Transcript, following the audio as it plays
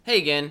Hey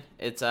again,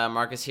 it's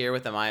Marcus here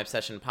with the My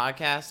Obsession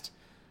podcast.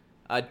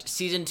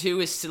 Season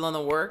 2 is still in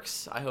the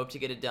works. I hope to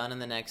get it done in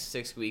the next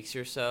 6 weeks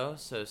or so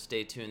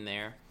stay tuned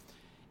there.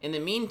 In the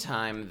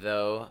meantime,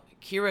 though,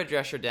 Kyra,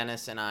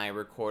 Drescher-Dennis, and I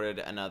recorded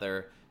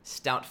another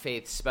Stout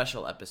Faith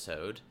special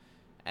episode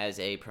as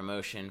a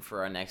promotion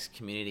for our next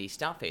community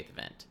Stout Faith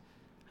event.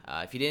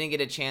 If you didn't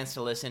get a chance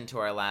to listen to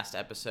our last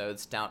episode,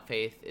 Stout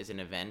Faith is an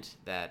event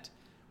that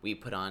we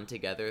put on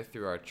together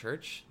through our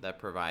church that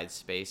provides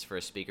space for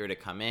a speaker to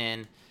come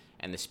in,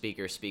 and the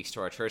speaker speaks to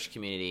our church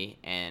community,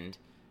 and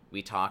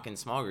we talk in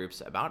small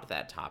groups about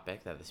that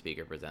topic that the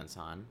speaker presents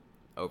on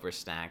over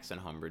snacks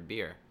and homebrewed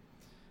beer.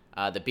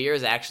 The beer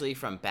is actually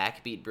from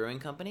Backbeat Brewing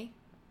Company,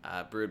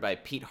 brewed by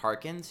Pete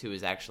Harkins, who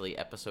is actually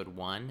episode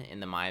 1 in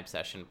the My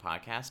Obsession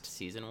podcast,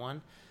 season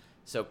 1.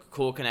 So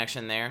cool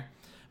connection there.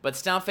 But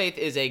Stout Faith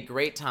is a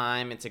great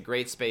time. It's a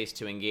great space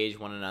to engage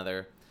one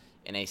another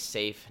in a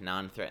safe,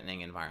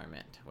 non-threatening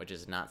environment, which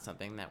is not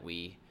something that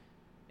we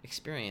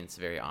experience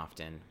very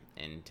often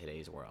in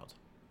today's world.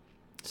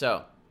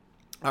 So,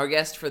 our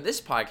guest for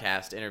this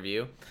podcast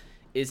interview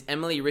is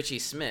Emily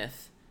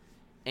Richey-Smith,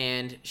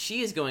 and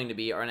she is going to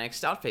be our next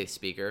Stout Faith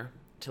speaker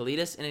to lead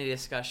us in a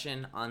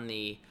discussion on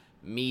the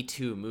Me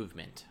Too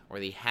movement, or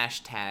the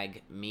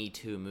hashtag Me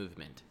Too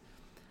movement.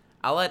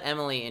 I'll let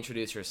Emily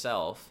introduce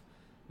herself,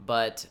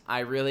 but I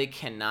really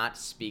cannot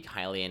speak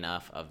highly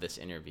enough of this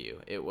interview.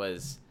 It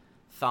was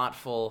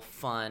thoughtful,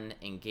 fun,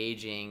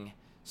 engaging,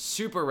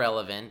 super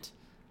relevant,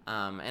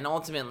 and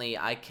ultimately,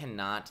 I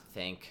cannot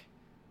thank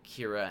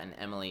Kyra and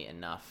Emily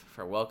enough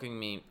for welcoming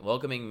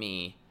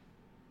me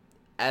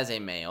as a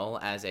male,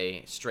 as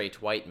a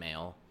straight white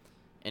male,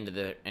 into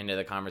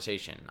the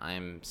conversation.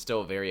 I'm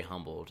still very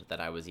humbled that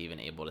I was even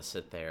able to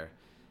sit there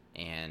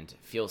and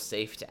feel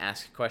safe to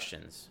ask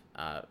questions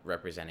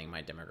representing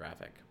my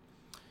demographic.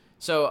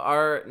 So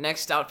our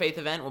next Stout Faith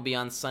event will be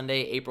on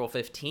Sunday, April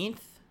 15th.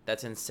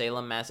 That's in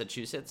Salem,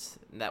 Massachusetts.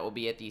 That will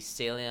be at the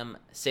Salem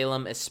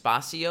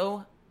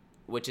Espacio,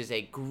 which is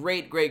a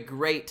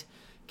great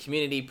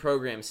community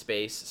program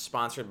space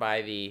sponsored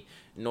by the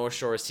North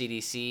Shore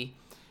CDC.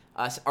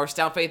 Our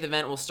Stout Faith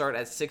event will start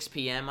at 6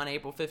 p.m. on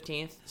April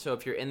 15th. So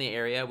if you're in the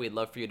area, we'd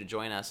love for you to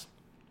join us.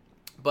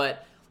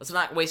 But let's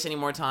not waste any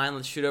more time.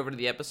 Let's shoot over to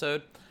the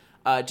episode.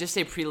 Just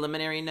a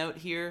preliminary note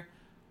here.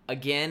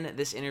 Again,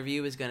 this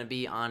interview is going to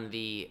be on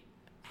the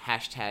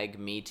hashtag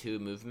Me Too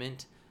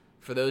movement.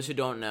 For those who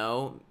don't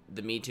know,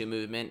 the Me Too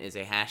movement is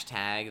a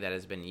hashtag that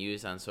has been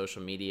used on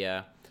social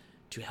media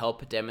to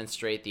help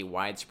demonstrate the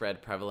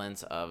widespread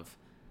prevalence of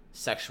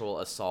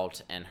sexual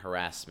assault and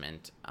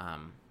harassment,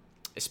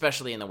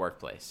 especially in the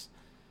workplace.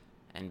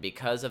 And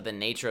because of the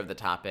nature of the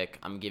topic,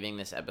 I'm giving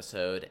this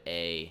episode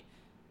a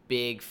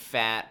big,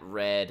 fat,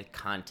 red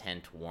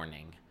content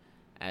warning,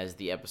 as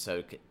the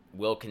episode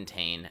will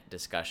contain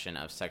discussion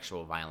of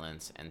sexual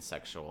violence and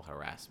sexual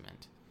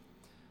harassment.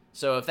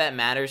 So if that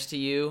matters to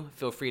you,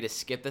 feel free to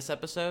skip this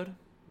episode.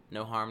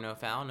 No harm, no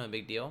foul, no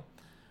big deal.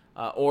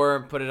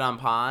 Or put it on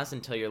pause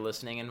until your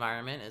listening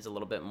environment is a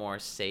little bit more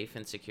safe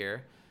and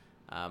secure.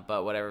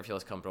 But whatever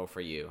feels comfortable for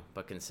you.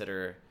 But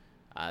consider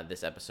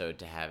this episode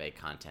to have a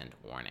content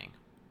warning.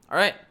 All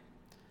right.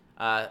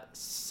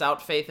 Stout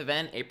Faith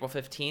event, April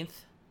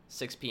 15th,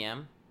 6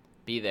 p.m.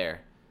 Be there.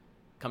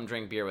 Come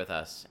drink beer with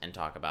us and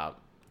talk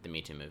about the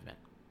Me Too movement.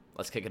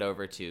 Let's kick it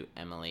over to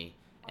Emily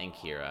and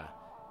Kyra.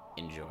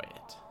 Enjoy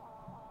it.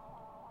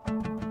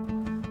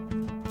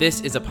 This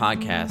is a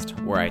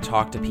podcast where I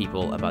talk to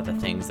people about the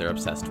things they're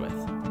obsessed with.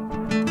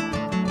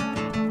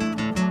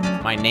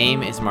 My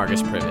name is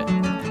Marcus Privet,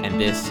 and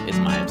this is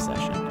My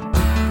Obsession.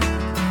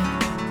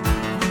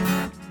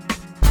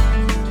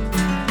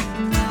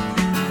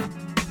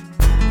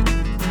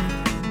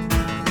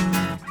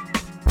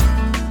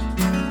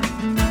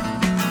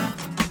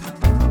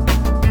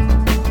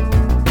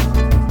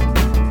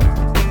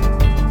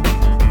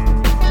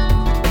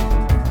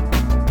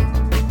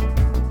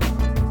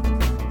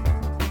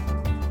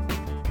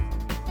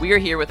 We are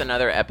here with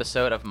another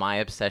episode of My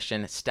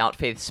Obsession Stout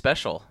Faith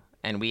Special,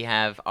 and we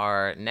have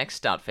our next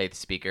Stout Faith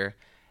speaker,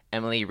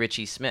 Emily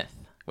Richey-Smith,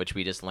 which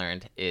we just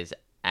learned is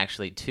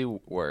actually 2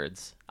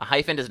 words. A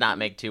hyphen does not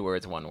make 2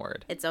 words 1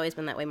 word. It's always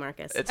been that way,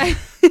 Marcus.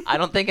 I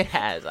don't think it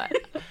has. I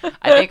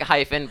think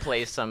hyphen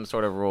plays some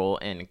sort of role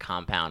in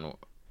compound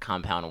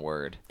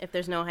word. If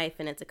there's no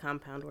hyphen, it's a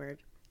compound word.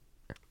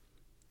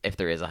 If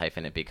there is a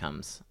hyphen, it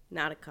becomes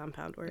not a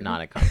compound word. Not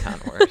a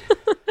compound word.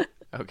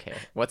 Okay.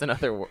 What's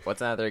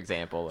another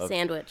example of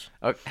sandwich?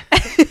 Okay.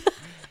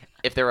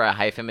 If there were a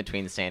hyphen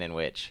between sand and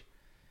witch,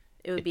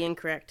 it would be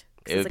incorrect.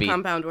 It's a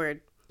compound word.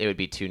 It would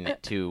be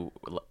two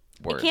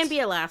words. It can't be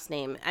a last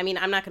name. I mean,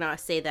 I'm not going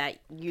to say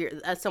that you're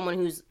someone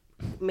who's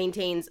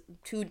maintains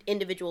 2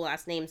 individual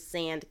last names,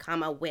 sand,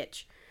 comma,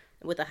 witch,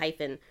 with a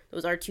hyphen.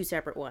 Those are 2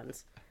 separate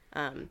ones.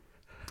 I'm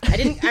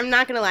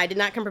not going to lie. I did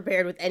not come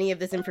prepared with any of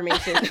this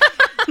information.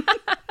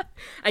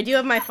 I do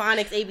have my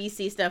phonics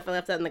ABC stuff. I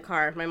left that in the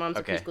car. My mom's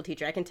a preschool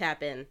teacher. I can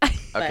tap in.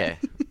 Okay.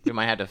 We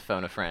might have to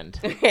phone a friend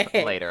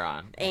later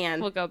on.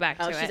 And we'll go back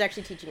to it. She's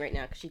actually teaching right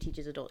now because she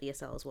teaches adult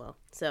ESL as well.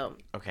 So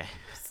okay.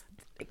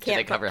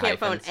 they cover can't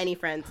phone hyphens? any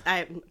friends.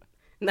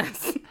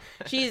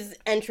 She's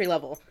entry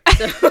level.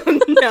 So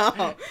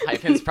no.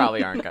 Hyphens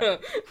probably aren't covered.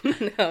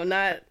 No,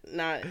 not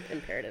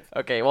imperative.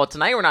 Okay, well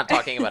tonight we're not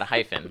talking about a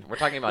hyphen. We're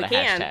talking about a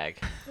hashtag.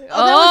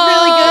 Oh, that was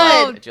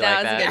really good. Did you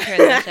like that was that? a good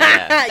transition.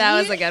 Yeah. That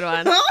was a good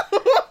one.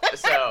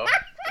 So,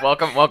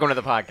 welcome to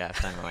the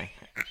podcast, Emily.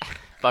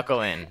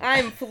 Buckle in.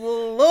 I'm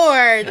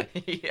floored.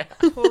 Yeah.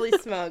 Holy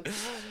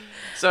smokes.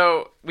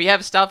 So we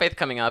have Stout Faith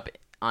coming up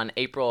on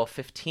April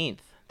 15th.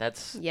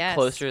 That's Yes.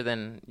 closer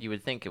than you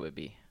would think it would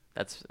be.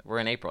 We're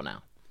in April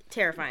now.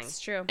 Terrifying. It's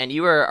true. And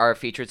you are our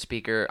featured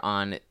speaker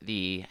on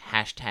the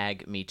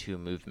hashtag MeToo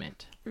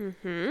movement.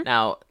 Mm-hmm.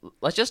 Now,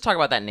 let's just talk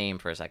about that name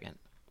for a second.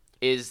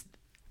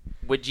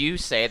 Would you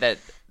say that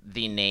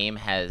the name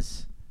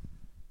is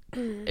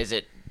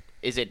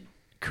it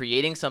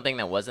creating something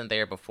that wasn't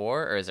there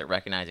before, or is it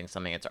recognizing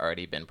something that's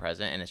already been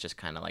present and it's just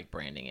kind of like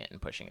branding it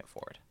and pushing it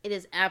forward? It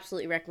is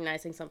absolutely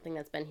recognizing something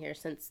that's been here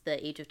since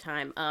the age of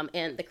time.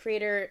 And the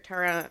creator,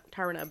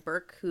 Tarana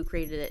Burke, who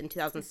created it in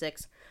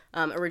 2006,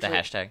 originally...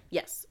 The hashtag?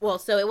 Yes. Well,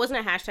 so it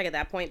wasn't a hashtag at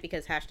that point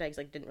because hashtags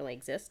didn't really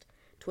exist.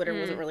 Twitter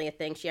wasn't really a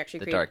thing. She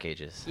actually The created... Dark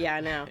Ages. Yeah,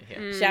 I know.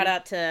 Yeah. Shout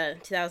out to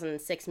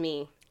 2006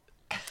 me.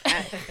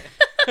 I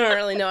don't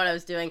really know what I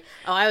was doing.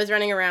 Oh, I was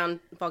running around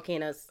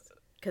volcanoes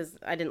because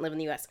I didn't live in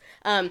the U.S.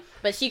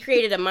 But she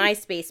created a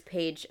MySpace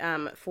page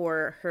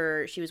for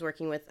her. She was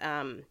working with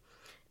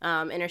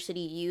inner city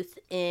youth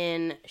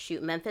in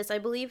Memphis, I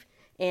believe,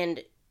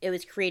 and it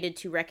was created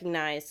to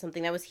recognize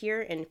something that was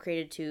here and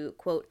created to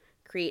quote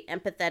create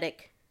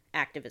empathetic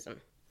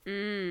activism.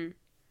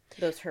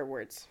 Those are her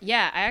words.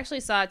 Yeah, I actually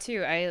saw it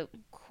too. I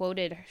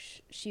quoted,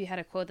 she had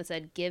a quote that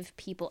said, "Give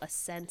people a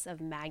sense of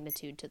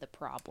magnitude to the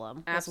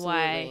problem."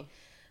 Absolutely.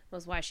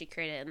 Was why she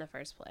created it in the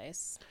first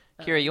place.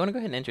 Kyra, you want to go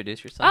ahead and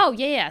introduce yourself? Oh,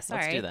 yeah,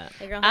 sorry. Let's do that.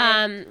 Hey, girl,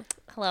 hi.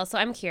 Hello, so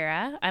I'm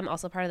Kyra. I'm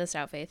also part of the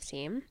Stout Faith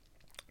team.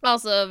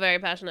 Also a very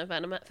passionate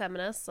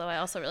feminist, so I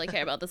also really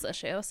care about this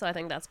issue. So I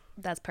think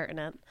that's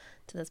pertinent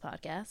to this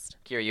podcast.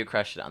 Kyra, you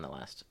crushed it on the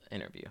last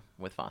interview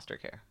with foster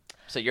care.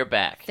 So you're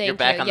back. Thank you're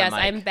back you. on Yes, the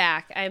mic. I'm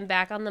back. I'm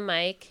back on the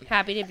mic.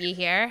 Happy to be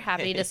here.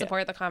 Happy to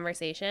support the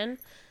conversation.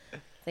 I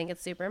think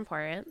it's super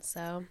important.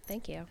 So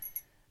thank you.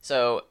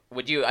 So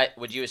would you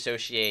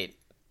associate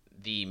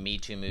the Me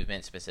Too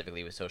movement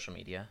specifically with social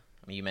media?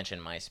 I mean, you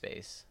mentioned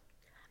MySpace.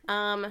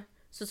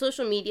 So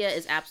social media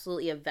is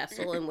absolutely a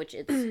vessel in which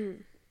it's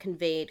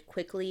conveyed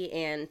quickly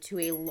and to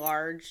a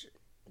large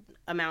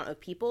amount of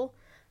people.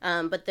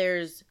 But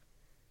there's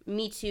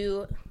Me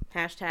Too,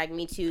 hashtag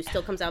Me Too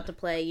still comes out to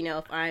play. You know,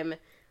 if I'm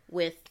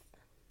with,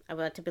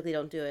 I typically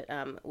don't do it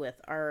with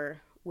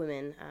our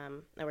women.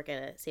 I work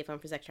at a safe home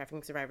for sex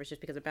trafficking survivors just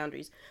because of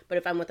boundaries. But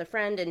if I'm with a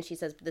friend and she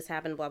says this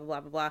happened, blah, blah,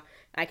 blah, blah, blah,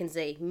 I can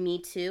say Me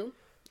Too,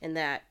 and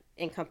that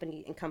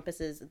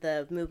encompasses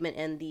the movement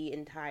and the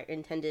entire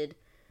intended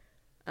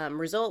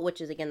result, which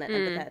is, again, that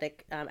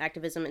empathetic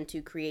activism, and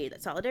to create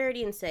that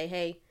solidarity and say,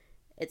 hey,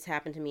 it's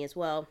happened to me as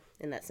well.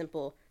 And that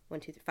simple 1,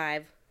 2, 3,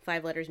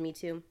 5 letters, Me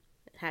Too.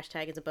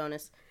 Hashtag is a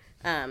bonus.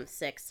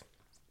 6.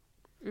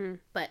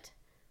 But,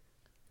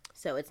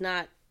 so it's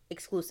not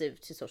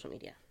exclusive to social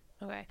media.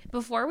 Okay.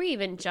 Before we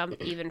even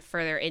jump even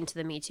further into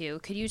the Me Too,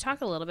 could you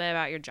talk a little bit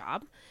about your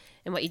job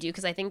and what you do?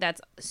 Because I think that's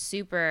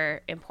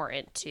super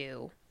important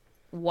to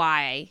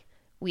why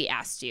we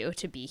asked you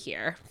to be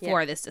here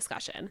for this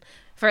discussion.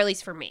 For at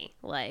least for me,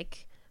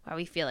 like why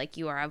we feel like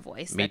you are a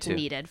voice Me that's too.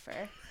 needed for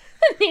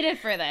needed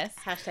for this.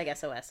 Hashtag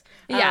SOS.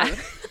 Yeah.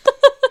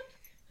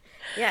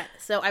 Yeah.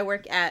 So I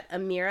work at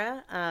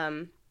Amira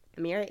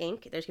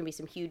Inc. There's going to be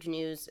some huge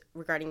news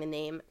regarding the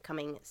name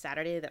coming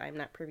Saturday that I'm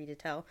not privy to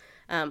tell.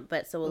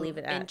 But so we'll leave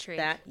it at intrigue.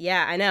 that.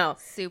 Yeah, I know.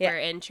 Super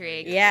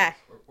intrigue. Yeah.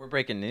 We're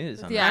breaking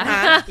news on Yeah.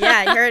 that.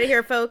 Yeah, you heard it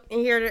here, folk.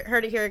 You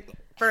heard it here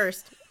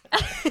first.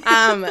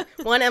 1,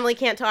 Emily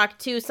can't talk.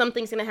 2,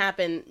 something's going to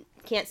happen.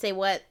 Can't say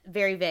what.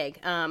 Very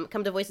vague.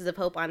 Come to Voices of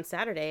Hope on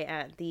Saturday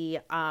at the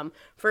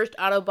First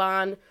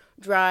Autobahn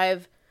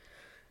Drive.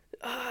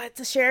 It's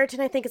a Sheraton,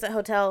 I think. It's a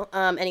hotel.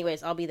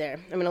 Anyways, I'll be there.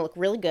 I'm going to look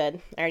really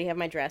good. I already have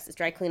my dress. It's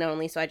dry clean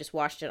only, so I just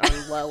washed it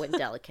on low and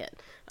delicate.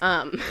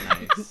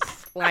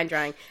 Nice. Line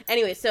drawing.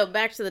 Anyway, so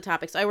back to the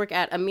topic. So I work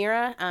at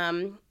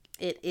Amira.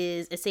 It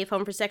is a safe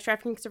home for sex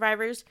trafficking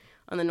survivors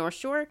on the North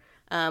Shore.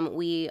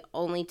 We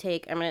only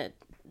take, I'm going to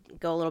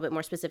go a little bit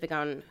more specific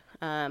on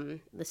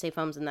the safe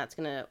homes, and that's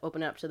going to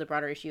open up to the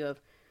broader issue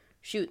of,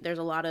 there's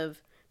a lot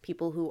of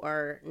people who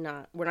we're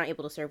not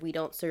able to serve. We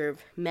don't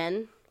serve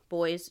men,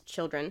 boys,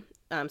 children,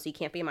 so you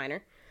can't be a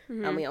minor.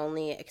 We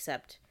only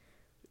accept,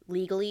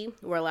 legally,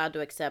 we're allowed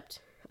to accept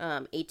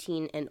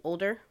 18 and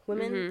older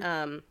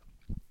women,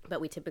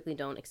 but we typically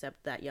don't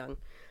accept that young.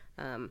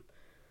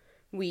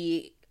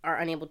 We are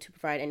unable to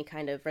provide any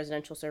kind of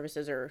residential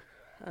services or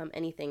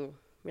anything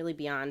really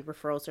beyond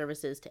referral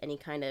services to any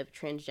kind of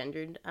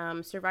transgendered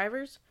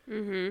survivors.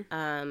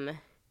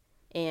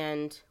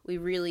 And we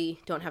really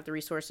don't have the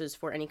resources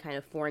for any kind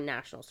of foreign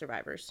national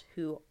survivors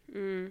who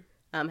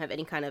have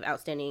any kind of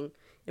outstanding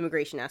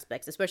immigration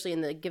aspects, especially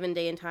in the given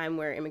day and time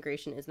where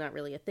immigration is not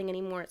really a thing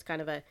anymore. It's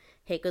kind of a,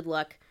 hey, good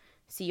luck,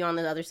 see you on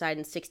the other side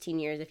in 16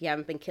 years if you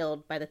haven't been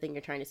killed by the thing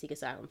you're trying to seek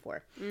asylum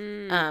for.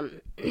 And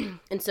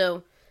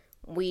so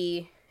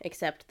we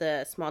accept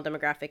the small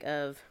demographic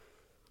of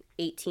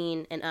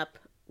 18 and up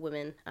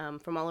women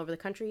from all over the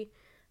country,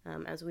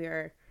 as we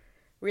are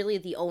really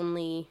the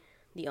only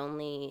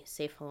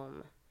safe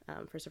home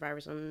for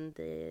survivors on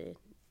the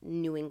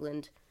New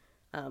England,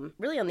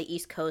 really on the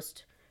East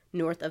Coast,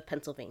 north of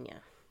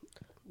Pennsylvania.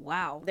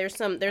 Wow. There's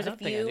I a don't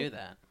few. think I knew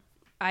that.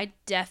 I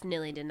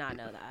definitely did not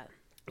know that.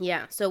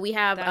 Yeah, so we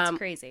have That's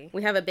crazy.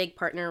 We have a big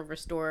partner,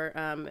 Restore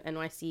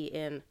NYC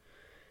in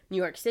New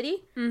York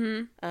City.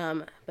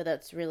 Mm-hmm. But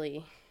that's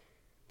really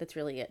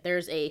it.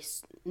 There's a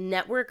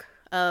network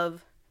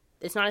of,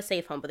 it's not a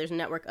safe home, but there's a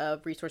network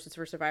of resources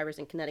for survivors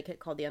in Connecticut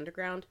called the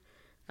Underground.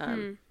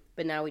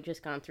 But now we've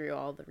just gone through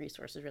all the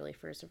resources really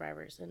for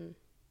survivors in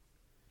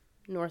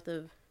north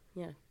of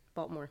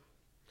Baltimore.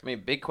 I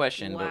mean, big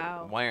question,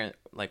 Wow. but why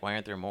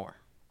aren't there more?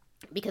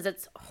 Because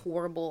it's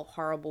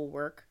horrible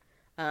work.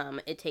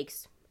 It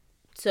takes,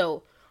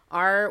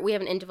 we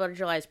have an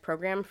individualized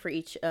program for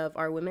each of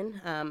our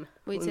women.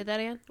 Wait, say that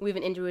again? We have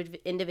an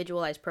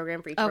individualized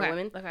program for each of our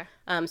women. Okay.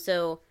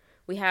 So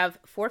we have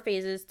 4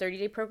 phases,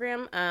 30-day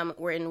program,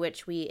 in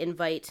which we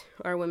invite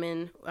our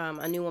women,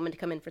 a new woman to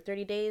come in for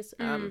 30 days.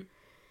 And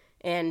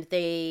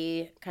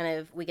we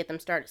get them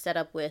set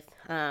up with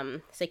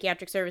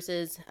psychiatric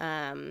services,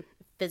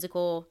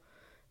 physical,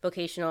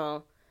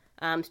 vocational,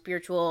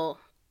 spiritual,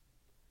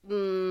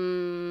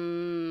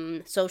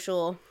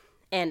 social,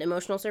 and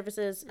emotional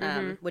services,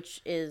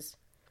 which is...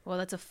 Well,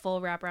 that's a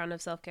full wraparound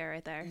of self-care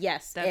right there.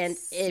 Yes, That's and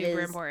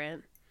super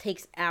important.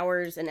 Takes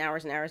hours and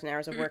hours and hours and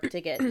hours of work to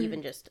get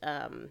even just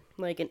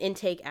like an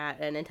intake at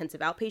an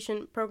intensive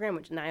outpatient program,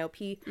 which is an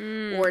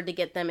IOP, or to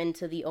get them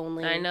into the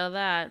only... I know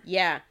that.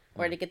 Yeah,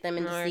 or to get them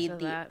in to I see know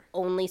the that.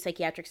 only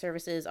psychiatric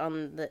services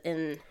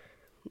in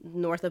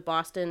north of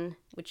Boston,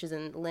 which is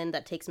in Lynn,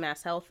 that takes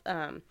Mass Health.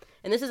 And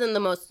this is in the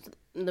most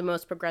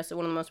progressive,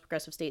 one of the most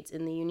progressive states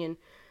in the union,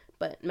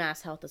 but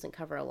Mass Health doesn't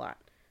cover a lot.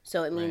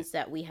 So it means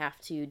that we have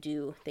to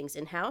do things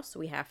in-house.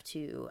 We have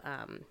to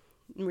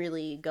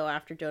really go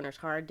after donors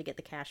hard to get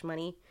the cash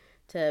money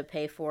to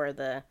pay for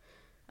the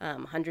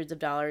hundreds of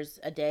dollars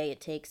a day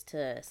it takes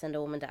to send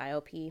a woman to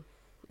IOP.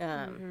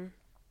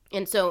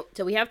 And so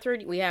we have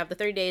the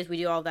 30 days, we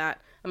do all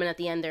that. And at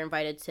the end, they're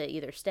invited to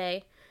either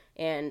stay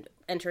and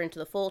enter into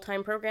the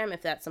full-time program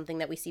if that's something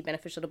that we see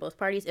beneficial to both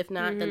parties. If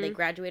not, then they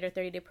graduate our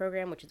 30-day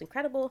program, which is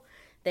incredible.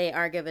 They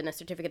are given a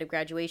certificate of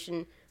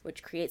graduation,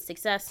 which creates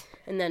success,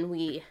 and then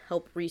we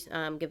help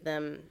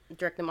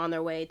direct them on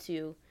their way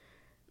to...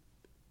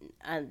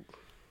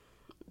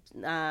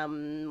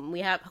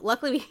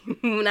 luckily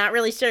we're not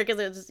really sure because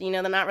it's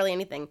they're not really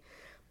anything,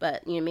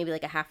 but maybe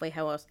like a halfway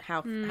house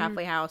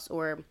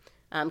or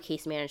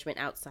case management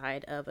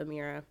outside of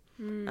Amira.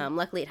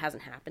 Luckily it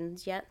hasn't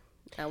happened yet.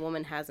 A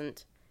woman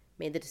hasn't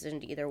made the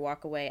decision to either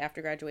walk away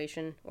after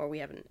graduation, or we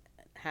haven't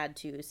had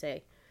to say,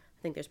 I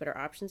think there's better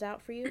options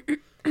out for you,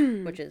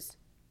 which is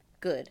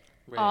good.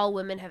 Right. All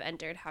women have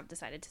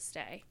decided to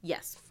stay.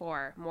 Yes.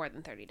 For more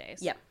than 30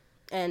 days. Yeah.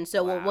 And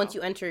so Wow. once you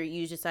enter,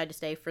 you decide to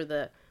stay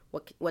for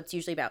what's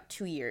usually about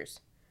 2 years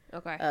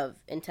Okay. of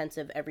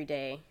intensive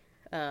everyday.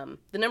 The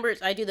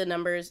numbers, I do the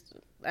numbers.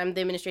 I'm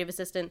the administrative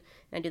assistant,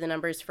 and I do the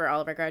numbers for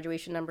all of our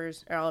graduation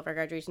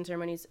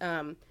ceremonies.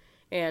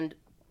 And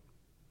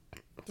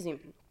excuse me,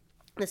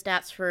 the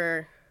stats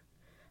for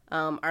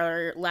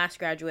our last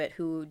graduate,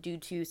 who due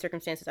to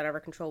circumstances out of our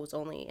control was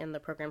only in the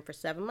program for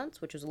 7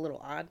 months, which was a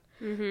little odd.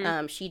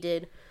 She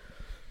did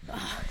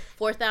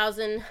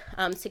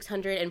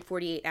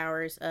 4,648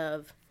 hours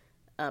of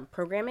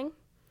programming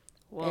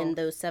in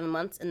those 7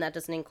 months, and that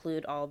doesn't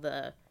include all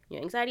the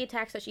anxiety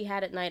attacks that she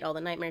had at night, all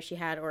the nightmares she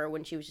had, or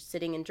when she was just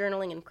sitting and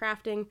journaling and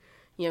crafting,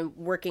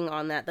 working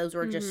on that. Those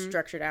were just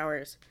structured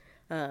hours.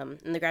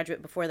 And the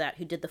graduate before that,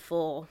 who did the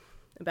full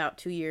about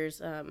 2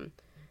 years,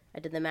 I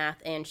did the math,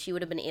 and she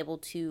would have been able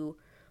to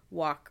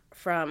walk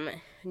from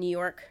New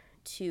York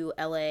to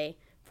LA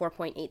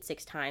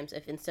 4.86 times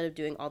if instead of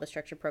doing all the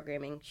structured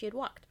programming, she had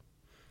walked.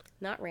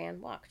 Not ran,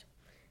 walked.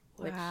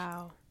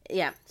 Wow.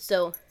 Yeah,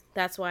 so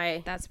that's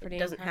why That's pretty it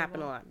doesn't incredible.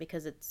 happen a lot,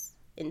 because it's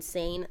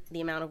insane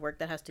the amount of work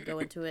that has to go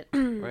into it.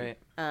 Right.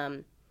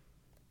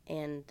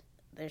 And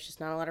there's just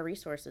not a lot of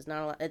resources.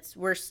 Not a lot.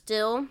 We're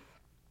still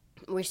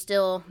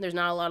there's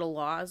not a lot of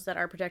laws that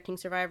are protecting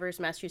survivors.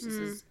 Massachusetts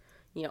is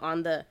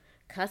on the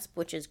cusp,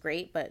 which is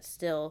great, but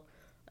still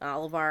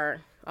all of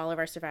our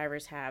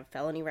survivors have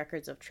felony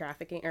records of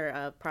trafficking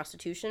or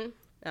prostitution,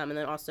 and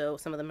then also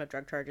some of them have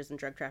drug charges and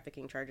drug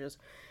trafficking charges,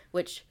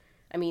 which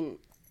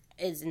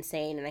is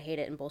insane, and I hate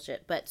it and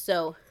bullshit. But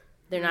so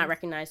they're not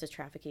recognized as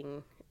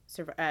trafficking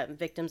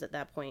victims at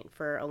that point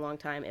for a long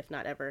time, if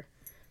not ever.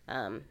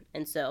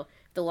 And so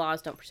if the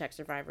laws don't protect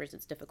survivors,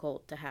 it's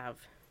difficult to have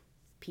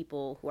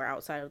people who are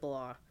outside of the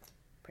law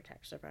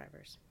protect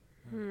survivors.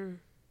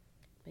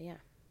 But yeah.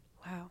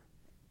 Wow.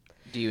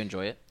 Do you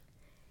enjoy it?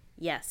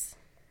 Yes.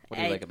 What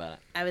do you like about it?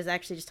 I was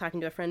actually just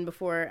talking to a friend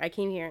before I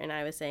came here, and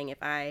I was saying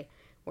if I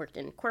worked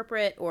in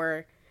corporate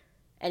or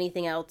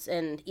anything else.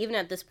 And even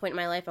at this point in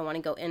my life, I want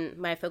to go in.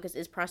 My focus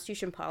is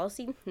prostitution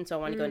policy, and so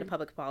I want to go into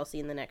public policy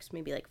in the next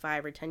maybe like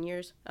 5 or 10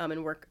 years,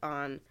 and work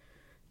on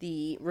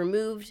the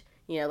removed.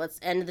 Let's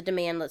end the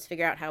demand. Let's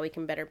figure out how we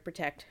can better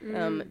protect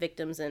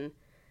victims and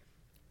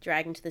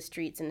drag into the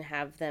streets and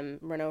have them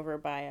run over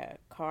by a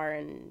car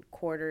and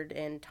quartered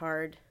and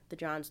tarred the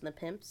Johns and the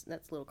pimps.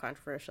 That's a little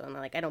controversial, and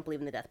I don't believe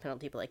in the death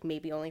penalty, but like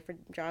maybe only for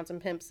Johns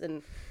and pimps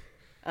and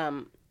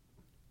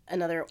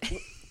another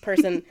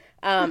person.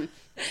 And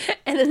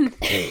then,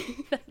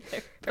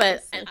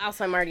 but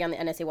also I'm already on the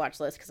NSA watch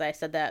list because I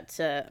said that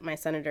to my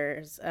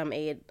senator's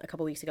aide a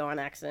couple weeks ago on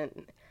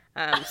accident.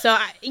 So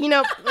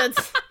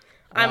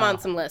I'm on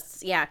some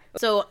lists, yeah.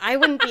 So I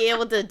wouldn't be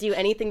able to do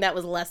anything that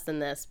was less than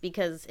this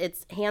because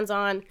it's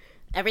hands-on.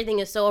 Everything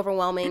is so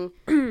overwhelming.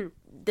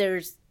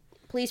 There's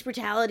police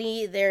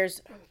brutality.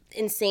 There's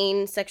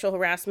insane sexual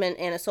harassment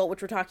and assault,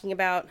 which we're talking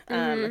about.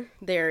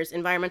 There's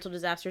environmental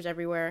disasters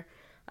everywhere.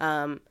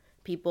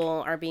 People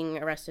are being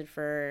arrested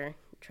for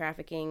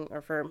trafficking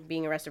or for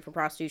being arrested for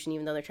prostitution,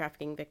 even though they're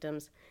trafficking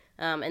victims.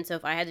 And so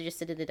if I had to just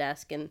sit at a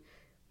desk and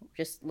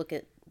just look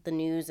at the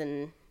news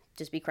and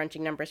just be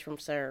crunching numbers from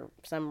some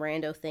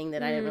rando thing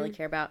that I didn't really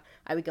care about,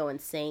 I would go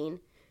insane.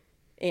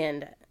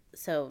 And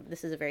so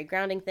this is a very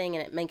grounding thing,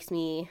 and it makes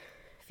me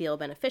feel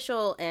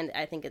beneficial, and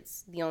I think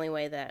it's the only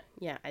way that,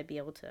 I'd be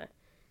able to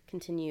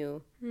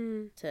continue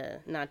to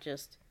not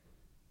just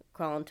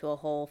crawl into a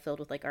hole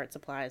filled with, like, art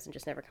supplies and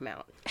just never come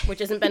out,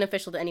 which isn't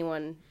beneficial to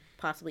anyone,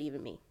 possibly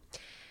even me.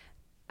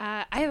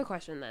 I have a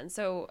question then.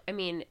 So, I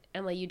mean,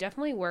 Emily, you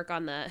definitely work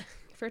on the...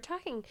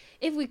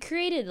 If we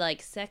created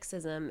like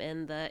sexism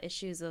and the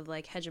issues of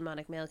like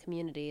hegemonic male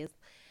communities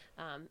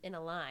in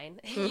a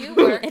line, you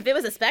work. If it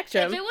was a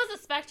spectrum,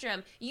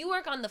 you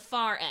work on the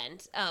far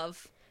end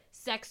of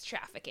sex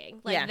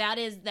trafficking. Like that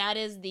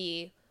is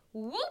the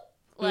whoop.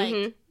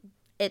 Like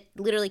it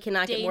literally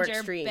cannot get more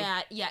extreme.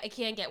 Bad. Yeah, it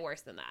can't get worse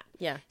than that.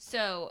 Yeah.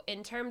 So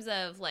in terms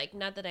of like,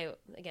 not that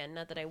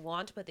I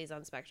want to put these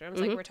on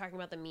spectrums. Like we're talking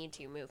about the Me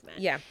Too movement.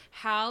 Yeah.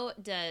 How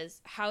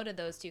do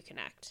those two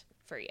connect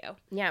for you?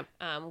 Yeah.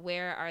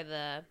 Where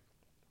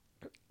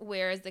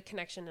is the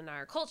connection in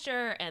our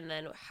culture, and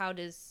then how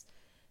do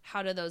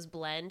those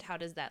blend? How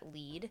does that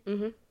lead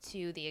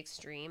to the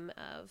extreme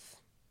of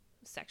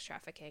sex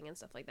trafficking and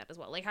stuff like that as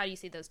well? Like, how do you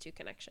see those two in a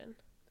connection?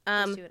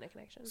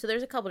 So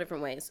there's a couple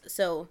different ways.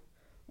 So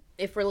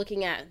if we're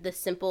looking at the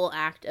simple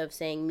act of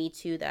saying Me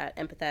Too, that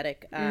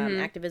empathetic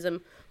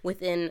activism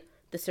within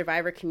the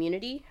survivor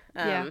community.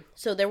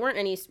 So there weren't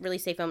any really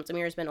safe moments.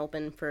 Amira's been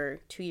open for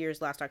 2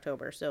 years last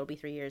October, so it'll be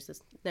 3 years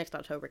this next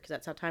October because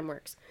that's how time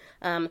works.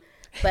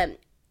 But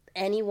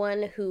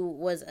anyone who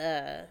was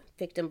a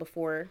victim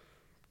before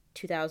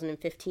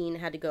 2015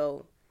 had to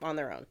go on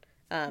their own.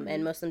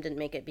 And most of them didn't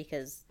make it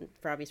because,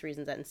 for obvious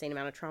reasons, that insane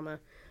amount of trauma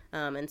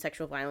and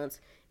sexual violence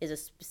is a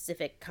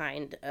specific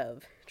kind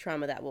of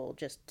trauma that will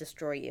just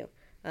destroy you.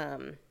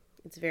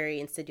 It's very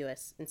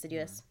insidious.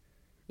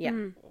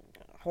 Yeah.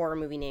 Horror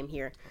movie name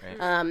here.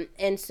 Right.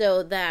 And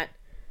so that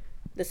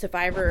the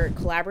Survivor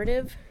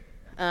Collaborative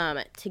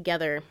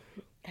together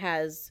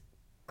has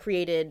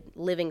created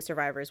living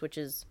survivors, which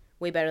is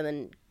way better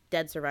than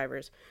dead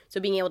survivors.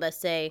 So being able to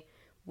say,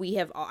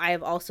 I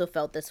have also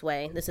felt this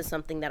way. This is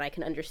something that I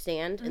can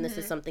understand, and this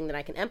is something that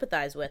I can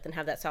empathize with, and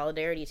have that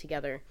solidarity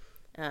together.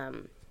 We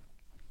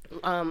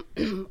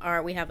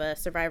have a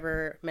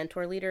survivor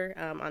mentor leader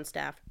on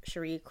staff,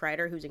 Cherie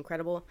Kreider, who's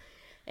incredible.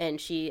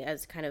 And she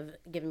has kind of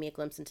given me a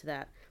glimpse into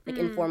that, like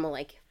informal,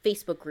 like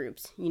Facebook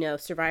groups,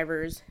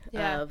 survivors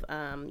of,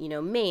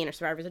 Maine or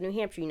survivors of New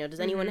Hampshire.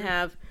 Does anyone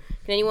can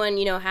anyone,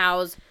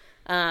 house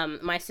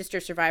my sister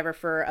survivor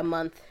for a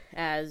month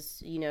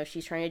as,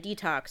 she's trying to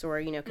detox,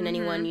 or, can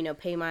anyone,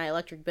 pay my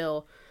electric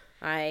bill?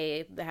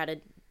 I had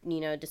a,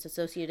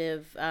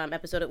 dissociative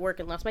episode at work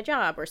and lost my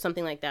job, or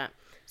something like that.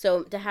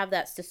 So to have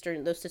those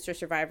sister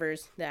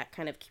survivors, that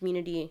kind of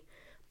community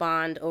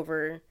bond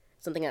over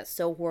something that's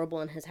so horrible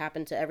and has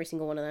happened to every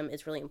single one of them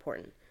is really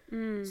important.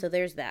 So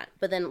there's that.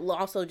 But then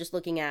also just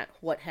looking at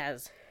what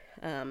has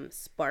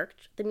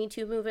sparked the Me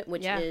Too movement,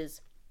 which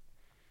is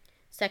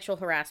sexual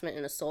harassment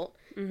and assault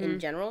in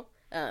general,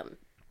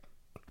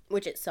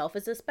 which itself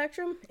is a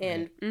spectrum.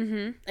 And I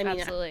mean,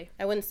 absolutely.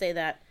 I wouldn't say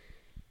that,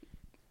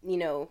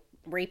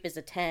 rape is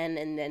a 10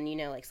 and then,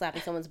 like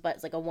slapping someone's butt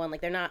is like a 1.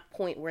 Like, they're not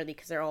point worthy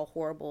because they're all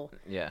horrible.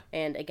 Yeah.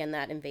 And again,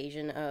 that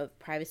invasion of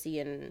privacy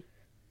and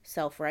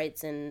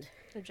self-rights and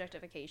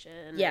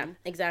objectification. Yeah,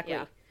 exactly.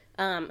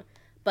 Yeah.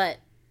 But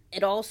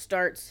it all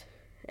starts,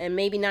 and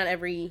maybe not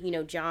every,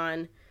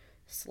 John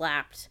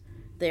slapped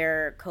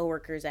their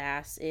coworker's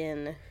ass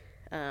in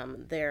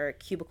their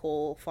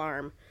cubicle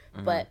farm,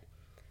 but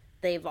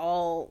they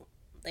all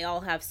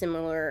have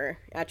similar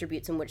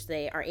attributes in which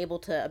they are able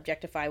to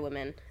objectify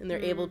women, and they're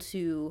able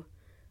to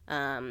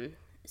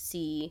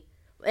see,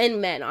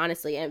 and men,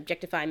 honestly,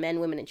 objectify men,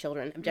 women, and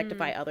children,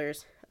 objectify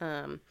others,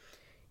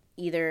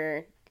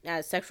 either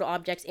as sexual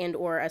objects and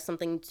or as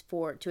something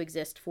to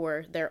exist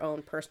for their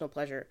own personal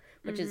pleasure,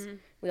 which is,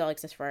 we all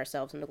exist for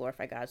ourselves and to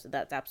glorify God, so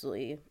that's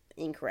absolutely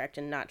incorrect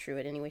and not true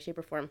in any way, shape,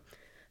 or form.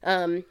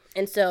 And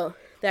so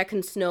that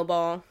can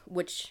snowball,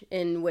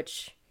 in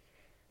which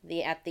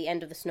at the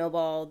end of the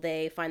snowball,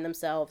 they find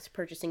themselves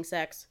purchasing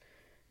sex,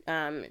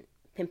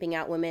 pimping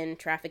out women,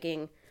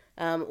 trafficking,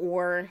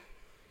 or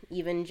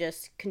even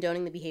just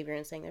condoning the behavior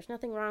and saying there's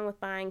nothing wrong with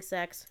buying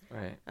sex.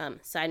 Right.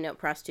 Side note,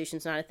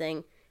 prostitution's not a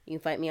thing. You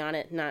can fight me on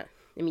it.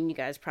 You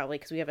guys probably,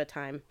 because we have a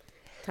time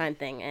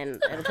thing,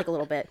 and it'll take a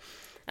little bit.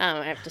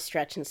 I have to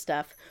stretch and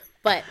stuff.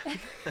 But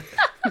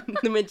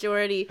the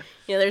majority,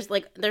 there's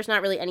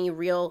not really any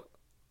real,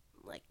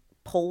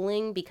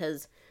 polling,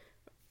 because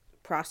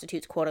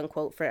prostitutes, quote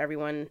unquote, for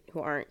everyone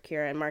who aren't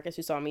Kyra and Marcus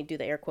who saw me do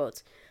the air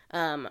quotes,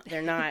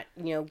 they're not,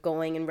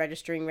 going and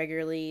registering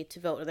regularly to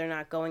vote, or they're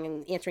not going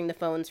and answering the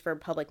phones for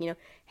public,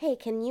 hey,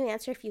 can you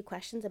answer a few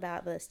questions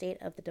about the state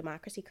of the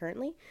democracy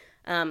currently?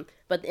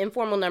 But the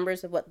informal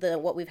numbers of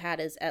what we've had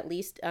is at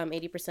least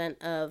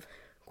 80% of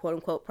quote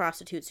unquote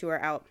prostitutes who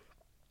are out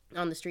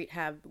on the street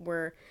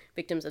were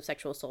victims of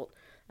sexual assault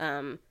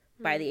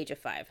by the age of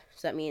 5.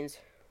 So that means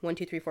 1,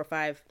 2, 3, 4,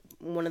 5.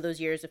 One of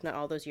those years, if not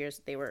all those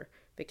years, they were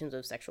victims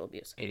of sexual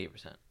abuse.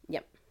 80%.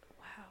 Yep.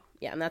 Wow.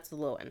 Yeah, and that's the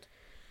low end.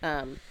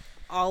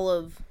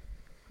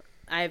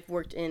 I've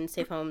worked in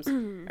safe homes.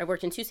 I've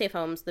worked in 2 safe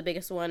homes. The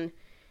biggest one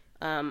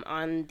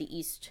on the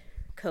East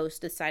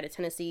Coast, this side of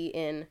Tennessee,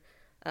 in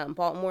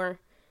Baltimore,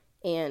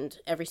 and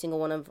every single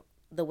one of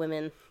the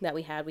women that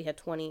we had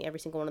 20. Every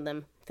single one of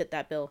them fit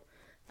that bill,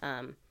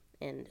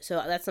 and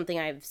so that's something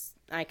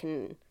I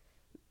can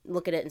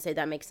look at it and say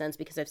that makes sense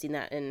because I've seen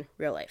that in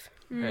real life.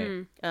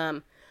 Right.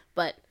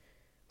 But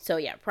so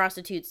yeah,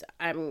 prostitutes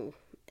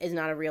is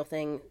not a real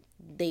thing.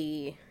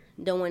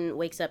 No one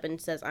wakes up and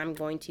says, I'm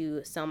going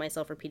to sell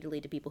myself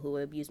repeatedly to people who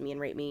abuse me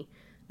and rape me,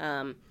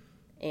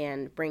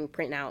 and bring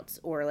printouts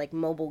or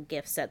mobile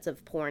gift sets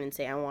of porn and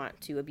say, I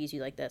want to abuse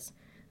you like this.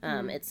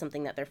 It's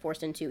something that they're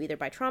forced into either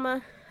by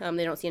trauma,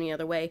 they don't see any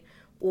other way,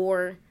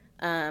 or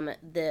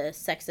the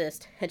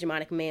sexist,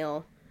 hegemonic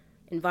male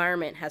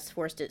environment has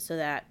forced it so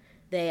that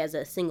they, as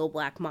a single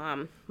black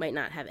mom, might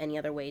not have any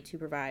other way to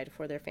provide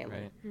for their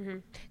family. Right. Mm-hmm.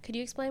 Could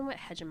you explain what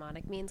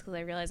hegemonic means? Because I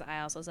realize I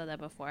also said that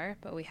before,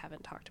 but we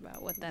haven't talked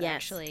about what that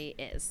actually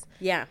is.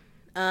 Yeah.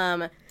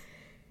 And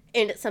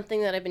it's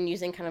something that I've been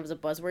using kind of as a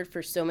buzzword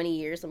for so many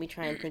years. Let me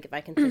try and think if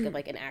I can think of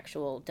an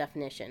actual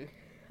definition.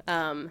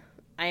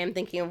 I am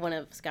thinking of one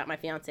of Scott, my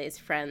fiance's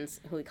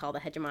friends, who we call the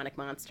hegemonic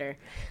monster,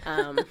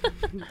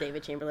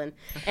 David Chamberlain.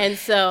 And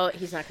so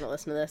he's not going to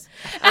listen to this.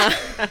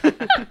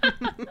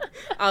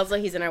 Also,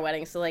 he's in our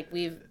wedding, so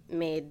we've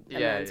made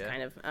amends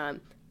kind of.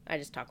 I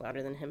just talk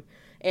louder than him.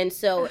 And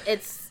so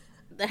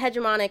the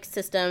hegemonic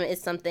system is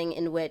something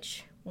in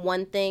which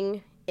one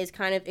thing is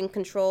kind of in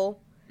control.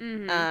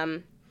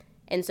 Mm-hmm.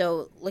 And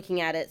so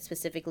looking at it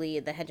specifically,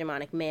 the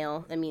hegemonic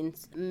male, that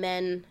means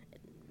men,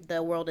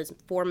 the world is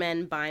for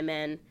men, by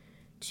men,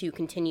 to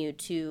continue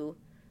to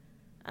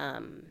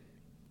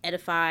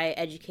edify,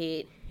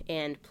 educate,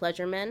 and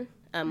pleasure men,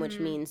 which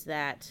means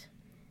that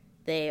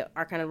they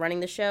are kind of running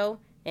the show,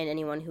 and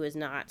anyone who is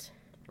not,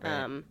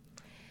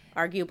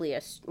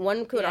 arguably,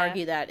 one could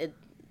argue that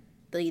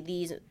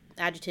these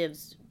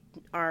adjectives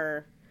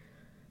are,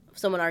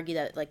 some would argue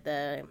that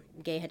the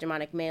gay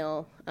hegemonic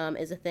male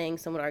is a thing,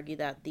 some would argue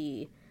that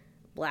the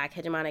black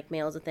hegemonic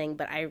male is a thing,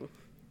 but I'm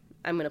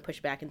going to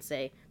push back and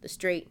say the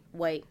straight,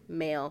 white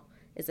male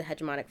is a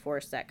hegemonic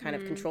force that kind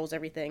of controls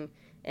everything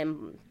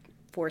and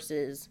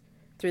forces,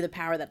 through the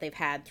power that they've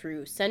had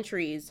through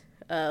centuries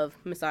of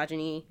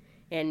misogyny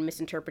and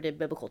misinterpreted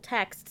biblical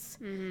texts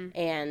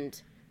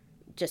and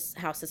just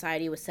how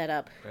society was set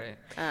up.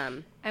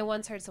 Right. I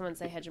once heard someone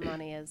say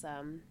hegemony is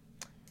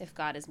if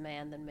God is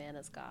man, then man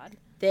is God.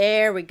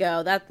 There we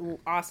go. That's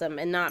awesome.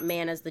 And not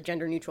man as the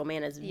gender neutral,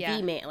 man as the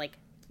man,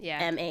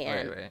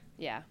 M-A-N. Right.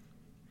 Yeah.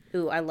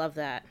 Ooh, I love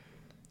that.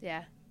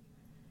 Yeah.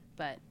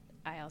 But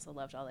I also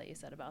loved all that you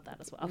said about that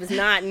as well. It was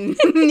not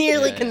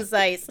nearly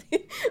concise.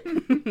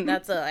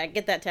 I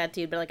get that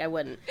tattooed, but I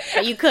wouldn't.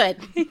 But you could.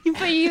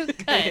 But you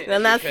could.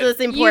 And that's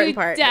the important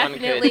part. You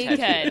definitely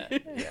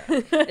could.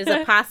 It's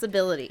a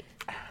possibility.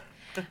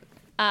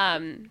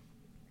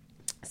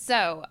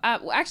 So,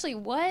 actually,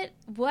 what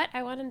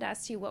I wanted to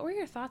ask you, what were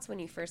your thoughts when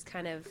you first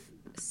kind of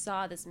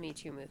saw this Me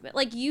Too movement?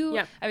 We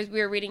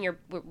were reading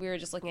we were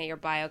just looking at your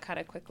bio kind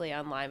of quickly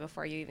online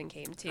before you even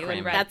came to.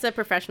 And that's a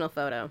professional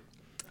photo.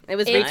 It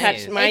was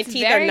retouched. My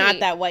teeth are not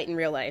that white in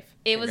real life.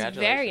 It was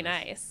very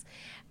nice.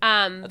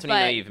 That's when you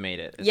know you've made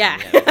it.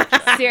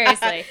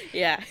 Seriously.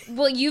 Yeah.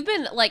 Well, you've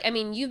been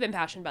you've been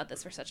passionate about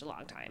this for such a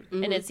long time,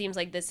 and it seems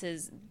like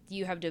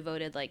you have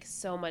devoted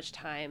so much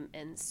time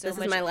and so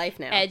much is my life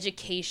now.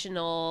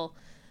 Educational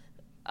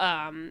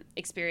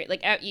experience.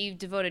 You've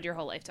devoted your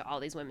whole life to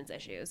all these women's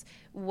issues.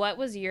 What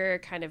was your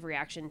kind of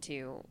reaction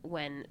to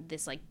when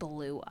this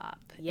blew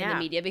up in the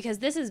media? Because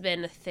this has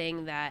been a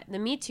thing that the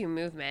Me Too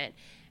movement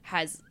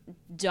has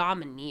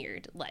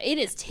domineered. It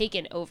has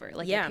taken over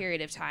a period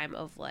of time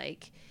of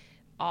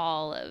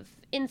all of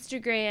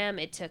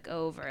Instagram. It took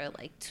over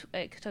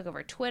it took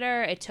over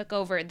Twitter. It took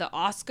over the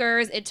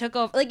Oscars. It took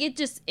over it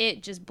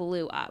just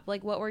blew up.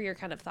 What were your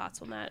kind of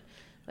thoughts on that?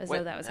 as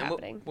though that was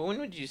happening. When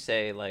would you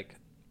say, like,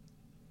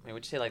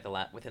 would you say, like,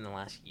 within the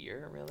last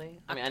year,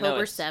 really? I mean,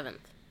 October 7th.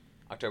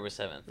 October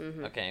 7th.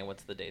 Mm-hmm. Okay, and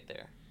what's the date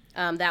there?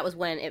 That was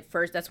when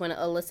that's when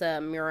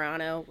Alyssa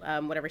Murano,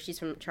 whatever, she's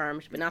from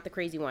Charmed, but not the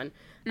crazy one.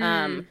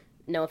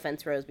 No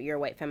offense, Rose, but you're a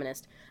white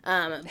feminist.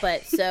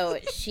 But so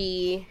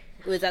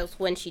that's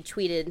when she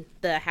tweeted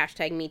the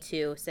hashtag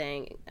 #MeToo,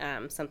 saying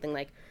something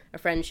like, a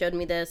friend showed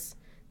me this.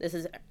 This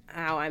is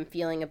how I'm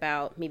feeling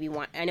about maybe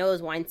I know it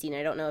was Weinstein.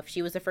 I don't know if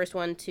she was the first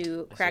one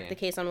to crack the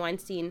case on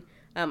Weinstein.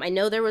 I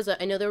know there was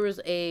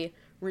a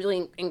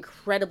really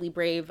incredibly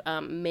brave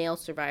male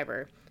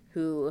survivor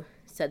who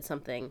said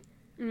something.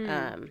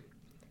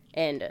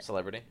 And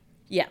celebrity?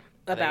 Yeah,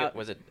 I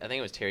think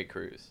it was Terry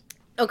Crews.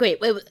 Okay,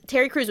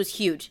 Terry Crews was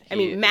huge. I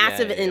mean,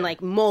 massive in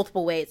like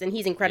multiple ways, and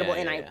he's incredible.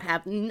 I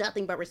have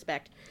nothing but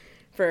respect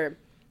for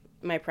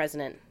my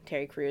president,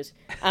 Terry Crews.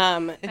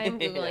 I'm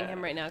Googling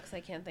him right now because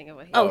I can't think of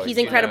what he he's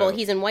incredible.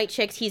 He's in White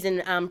Chicks. He's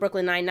in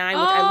Brooklyn Nine-Nine,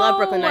 which I love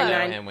Brooklyn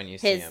Nine-Nine. Him when you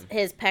see him.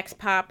 His pecs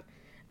pop,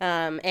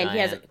 and he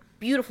has a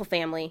beautiful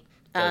family.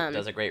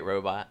 Does a great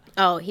robot.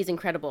 Oh, he's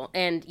incredible.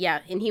 And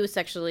and he was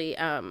sexually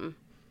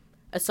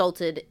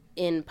assaulted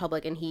in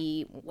public, and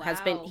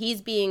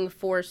he's being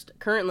forced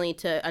currently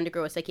to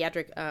undergo a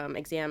psychiatric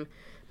exam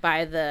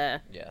by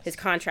his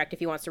contract if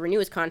he wants to renew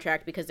his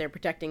contract, because they're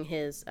protecting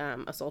his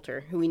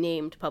assaulter, who he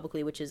named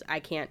publicly, which is, I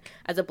can't,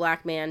 as a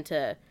black man,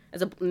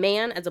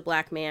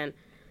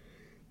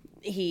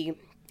 he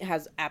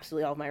has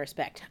absolutely all of my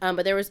respect.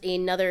 But there was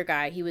another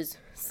guy. He was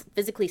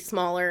physically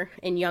smaller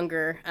and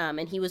younger,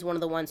 and he was one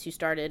of the ones who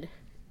started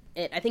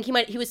it. I think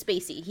he was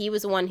Spacey. He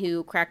was the one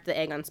who cracked the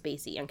egg on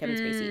Kevin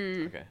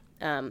Spacey. Okay.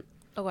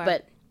 Wow.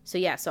 But so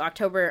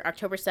October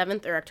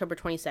 7th or October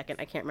 22nd,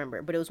 I can't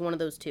remember, but it was one of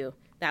those two.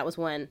 That was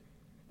when,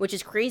 which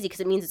is crazy because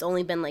it means it's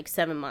only been like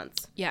 7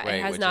 months. Yeah,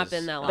 it has not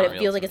been that long. But it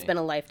feels like it's been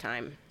a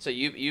lifetime. So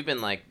you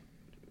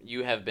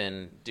have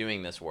been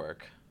doing this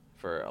work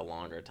for a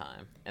longer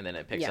time, and then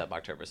it picks up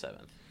October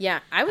 7th. Yeah,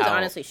 I was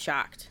honestly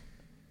shocked.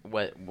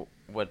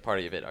 What part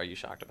of it are you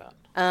shocked about?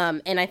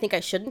 And I think I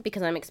shouldn't,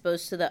 because I'm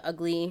exposed to the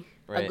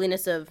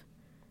ugliness of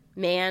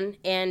man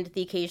and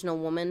the occasional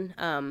woman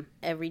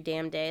every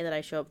damn day that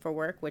I show up for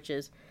work, which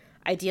is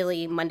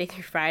ideally Monday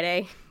through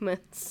Friday, but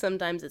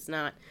sometimes it's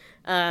not.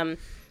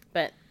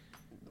 But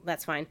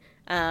that's fine.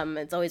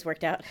 It's always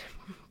worked out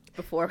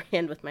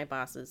beforehand with my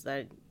bosses.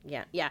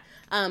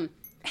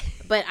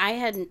 But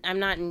I'm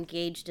not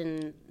engaged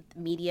in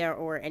media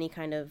or any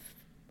kind of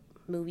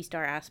movie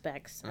star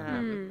aspects.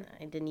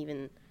 I didn't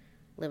even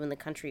live in the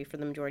country for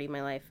the majority of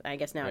my life. I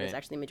guess now it is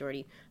actually the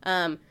majority.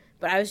 But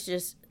I was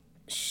just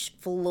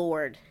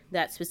floored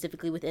that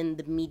specifically within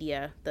the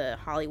media, the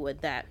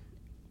Hollywood, that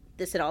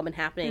this had all been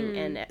happening,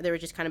 and there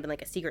was just kind of been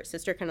like a secret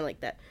sister, kind of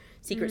like that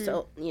secret,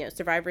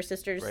 survivor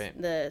sisters,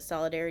 the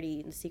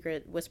solidarity, the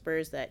secret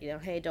whispers that,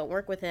 hey, don't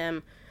work with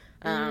him,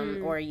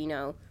 or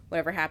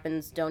whatever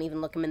happens, don't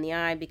even look him in the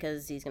eye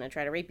because he's going to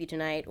try to rape you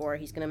tonight, or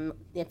he's going to,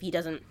 if you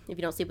don't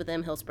sleep with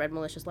him, he'll spread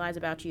malicious lies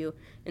about you,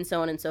 and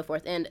so on and so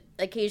forth. And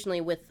occasionally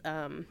with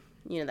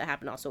that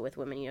happened also with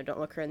women, don't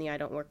look her in the eye,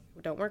 don't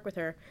work with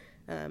her,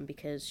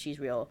 because she's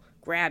real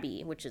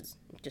grabby, which is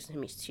just,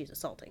 she's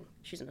assaulting.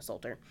 She's an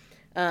assaulter.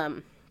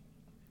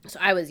 So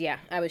I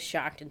was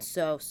shocked and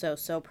so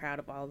proud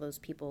of all those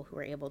people who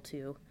were able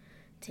to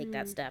take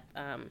that step.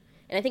 And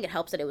I think it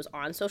helps that it was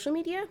on social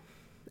media.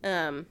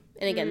 And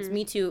again,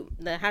 Me Too,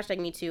 the hashtag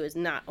Me Too is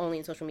not only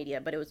in social media,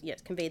 but it was,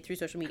 conveyed through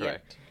social media.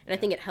 Correct. And I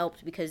think it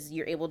helped because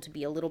you're able to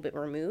be a little bit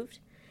removed.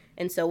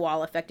 And so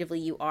while effectively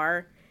you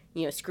are,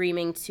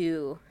 screaming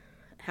to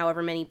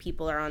however many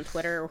people are on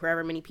Twitter, or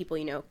however many people,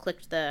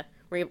 clicked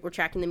we're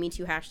tracking the Me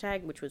Too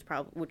hashtag, which was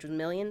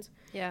millions.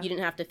 Yeah. You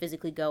didn't have to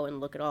physically go and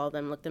look at all of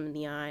them, look them in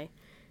the eye,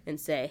 and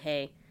say,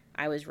 hey,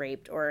 I was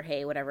raped, or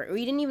hey, whatever. Or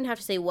you didn't even have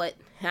to say what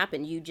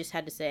happened. You just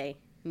had to say,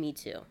 Me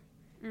Too.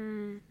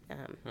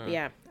 But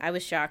yeah, I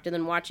was shocked. And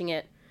then watching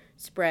it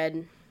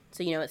spread,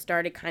 so, it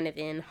started kind of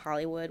in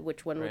Hollywood,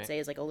 which one would say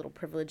is like a little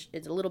privilege.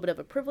 It's a little bit of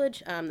a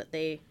privilege that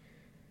they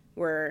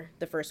were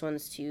the first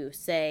ones to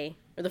say,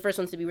 or the first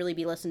ones to be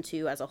listened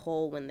to as a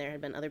whole, when there had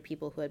been other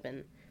people who had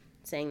been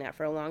saying that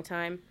for a long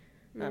time.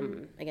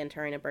 Again,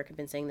 Tarina Burke had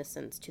been saying this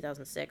since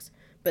 2006,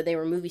 but they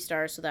were movie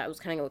stars, so that was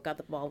kind of what got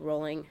the ball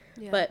rolling.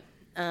 Yeah. But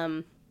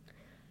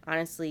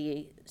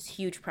honestly, it's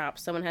huge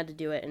props. Someone had to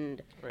do it,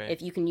 and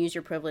if you can use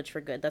your privilege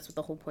for good, that's what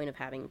the whole point of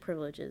having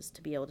privilege is,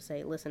 to be able to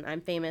say, listen, I'm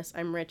famous,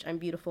 I'm rich, I'm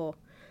beautiful,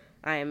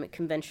 I'm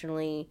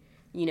conventionally,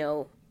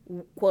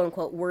 quote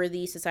unquote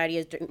worthy, society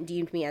has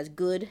deemed me as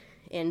good,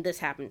 and this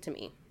happened to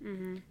me.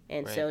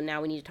 And so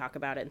now we need to talk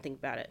about it and think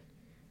about it.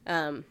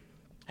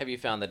 Have you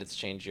found that it's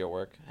changed your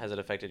work? Has it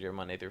affected your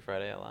Monday through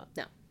Friday a lot?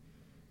 No.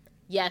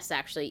 Yes,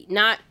 actually.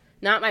 Not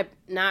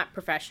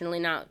professionally,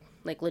 not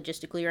like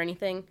logistically or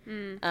anything.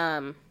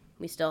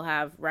 We still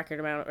have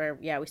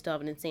we still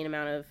have an insane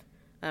amount of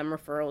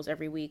referrals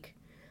every week.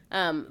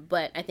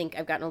 But I think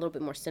I've gotten a little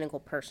bit more cynical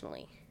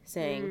personally,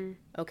 saying,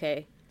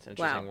 okay, it's an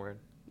interesting word.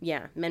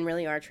 Yeah, men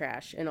really are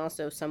trash, and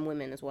also some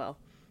women as well.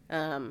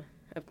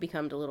 I've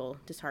become a little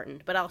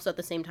disheartened. But also at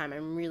the same time,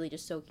 I'm really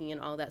just soaking in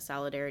all that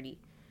solidarity.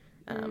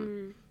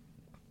 And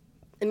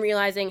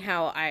realizing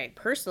how I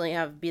personally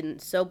have been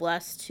so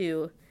blessed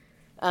to,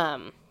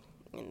 and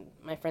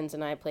my friends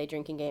and I play a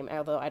drinking game,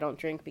 although I don't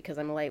drink because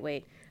I'm a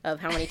lightweight, of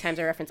how many times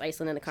I reference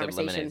Iceland in the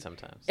conversation. Lemonade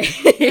sometimes.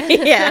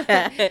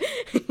 Yeah.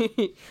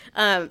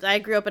 I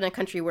grew up in a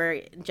country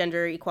where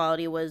gender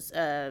equality was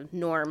a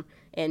norm,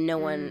 and no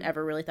one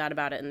ever really thought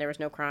about it, and there was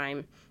no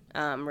crime,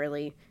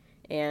 really,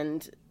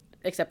 and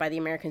except by the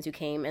Americans who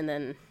came and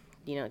then,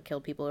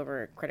 killed people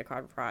over credit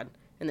card fraud,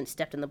 and then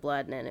stepped in the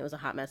blood, and it was a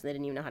hot mess, and they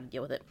didn't even know how to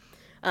deal with it.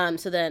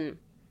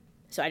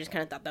 So I just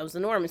kind of thought that was the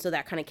norm, and so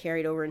that kind of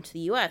carried over into the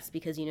U.S.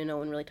 because, no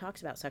one really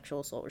talks about sexual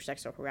assault or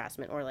sexual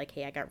harassment or, like,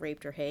 hey, I got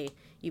raped, or, hey,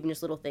 even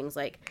just little things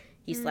like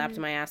he slapped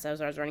my ass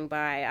as I was running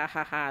by, ah,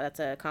 ha, ha, that's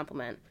a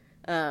compliment.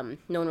 No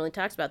one really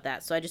talks about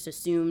that, so I just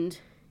assumed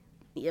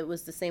it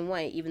was the same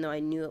way, even though I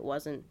knew it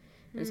wasn't,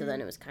 and so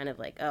then it was kind of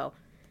like, oh,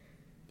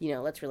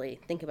 let's really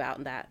think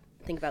about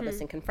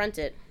this and confront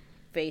it,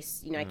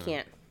 I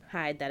can't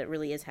hide that it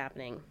really is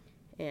happening,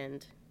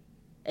 and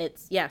so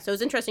it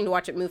was interesting to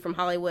watch it move from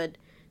Hollywood,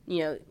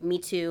 Me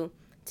Too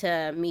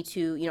to Me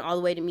Too, all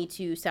the way to Me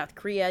Too South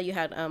Korea. You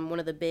had one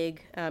of the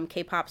big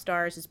K-pop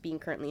stars is being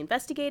currently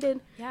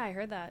investigated. Yeah, I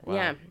heard that. Wow.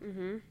 Yeah,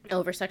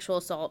 over sexual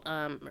assault,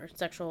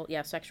 sexual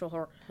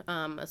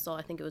assault.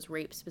 I think it was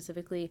rape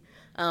specifically.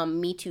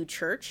 Me Too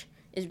Church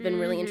has been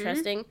really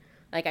interesting.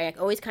 Like, I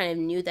always kind of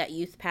knew that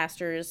youth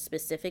pastors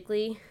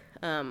specifically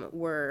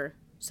were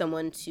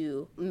someone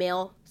to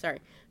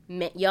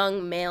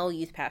young male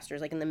youth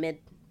pastors, like in the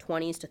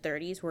mid-20s to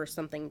 30s, were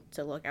something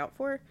to look out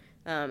for.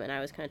 And I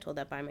was kind of told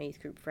that by my youth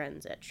group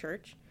friends at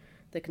church,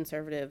 the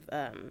conservative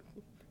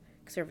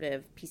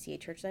PCA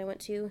church that I went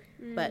to.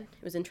 But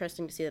it was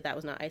interesting to see that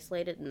was not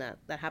isolated, and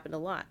that happened a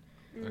lot.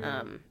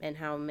 And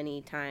how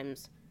many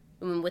times,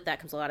 with that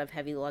comes a lot of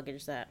heavy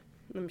luggage that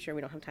I'm sure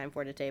we don't have time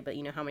for today, but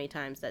how many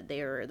times that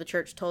the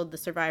church told the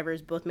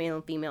survivors, both male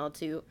and female,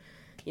 to,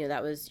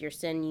 that was your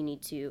sin, you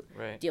need to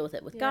deal with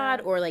it with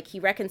God, or like he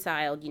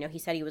reconciled, he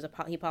said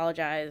he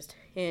apologized,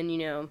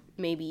 and,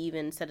 maybe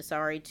even said a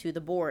sorry to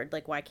the board,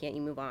 like, why can't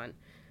you move on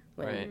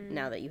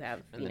now that you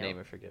have, in the name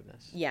of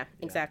forgiveness. Yeah,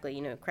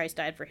 exactly. Christ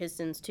died for his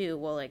sins too.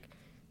 Well, like,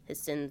 his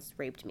sins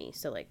raped me,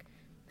 so, like,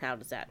 how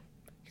does that,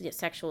 because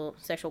sexual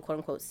quote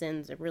unquote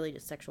sins are really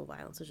just sexual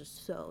violence. It's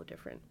just so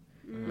different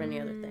from any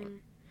other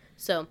thing.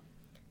 So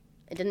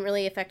it didn't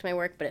really affect my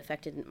work, but it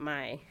affected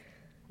my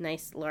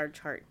nice large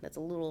heart that's a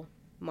little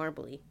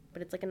marbly,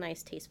 but it's like a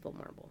nice tasteful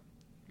marble.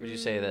 Would you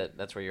say that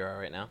that's where you are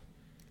right now?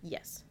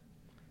 Yes.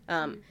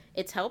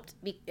 It's helped.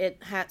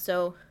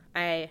 So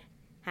I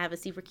have a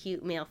super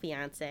cute male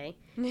fiance.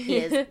 He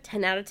is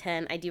 10 out of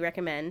 10. I do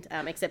recommend,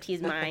 except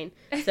he's mine.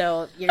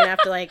 So you're going to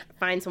have to, like,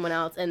 find someone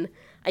else, and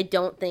I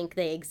don't think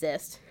they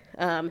exist.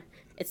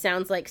 It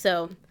sounds like,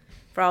 so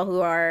for all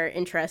who are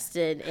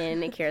interested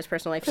in Kyra's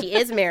personal life, she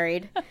is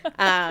married to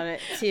I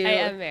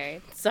am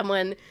married.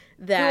 someone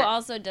that... Who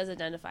also does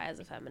identify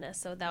as a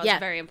feminist, so that was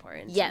very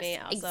important to me.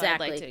 Also,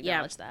 exactly. I'd like to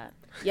acknowledge that.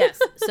 Yes.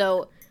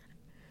 So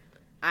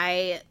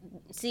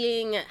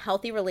seeing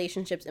healthy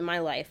relationships in my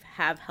life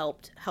have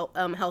helped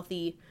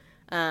healthy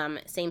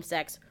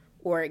same-sex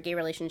or gay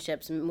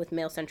relationships with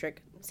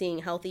male-centric, seeing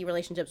healthy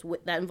relationships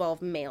that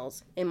involve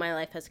males in my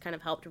life has kind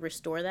of helped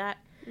restore that.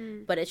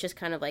 But it's just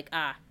kind of like,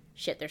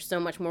 shit, there's so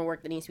much more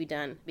work that needs to be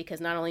done, because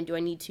not only do I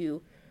need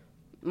to,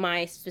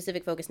 my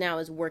specific focus now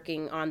is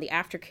working on the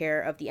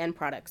aftercare of the end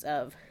products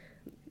of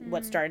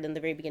what started in the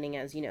very beginning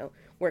as,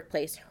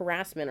 workplace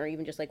harassment, or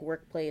even just like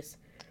workplace,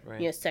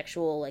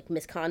 sexual like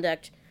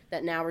misconduct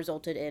that now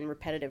resulted in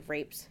repetitive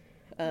rapes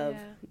of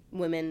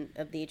women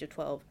of the age of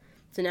 12.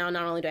 So now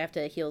not only do I have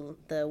to heal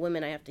the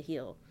women, I have to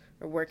heal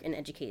or work and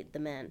educate the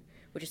men,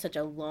 which is such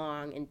a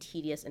long and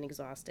tedious and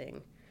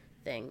exhausting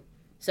thing.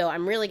 So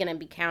I'm really going to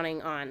be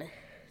counting on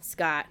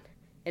Scott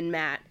and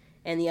Matt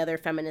and the other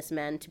feminist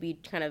men to be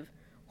kind of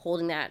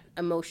holding that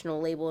emotional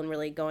label and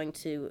really going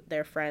to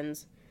their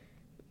friends.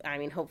 I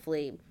mean,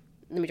 hopefully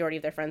the majority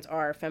of their friends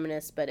are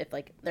feminists, but if,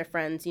 like, their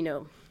friends,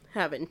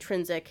 have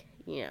intrinsic,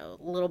 a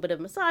little bit of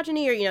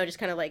misogyny, or, just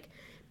kind of like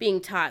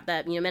being taught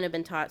that, men have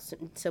been taught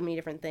so many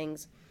different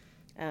things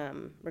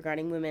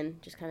regarding women,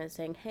 just kind of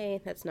saying,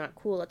 hey, that's not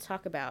cool. Let's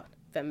talk about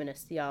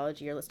feminist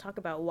theology, or let's talk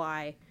about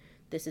why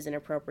this is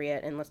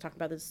inappropriate, and let's talk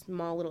about this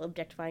small little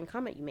objectifying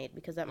comment you made,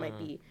 because that might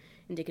be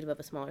indicative of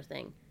a smaller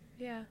thing.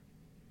 Yeah.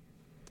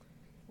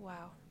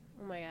 Wow.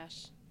 Oh my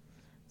gosh.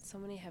 So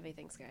many heavy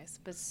things, guys,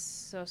 but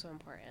so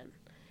important.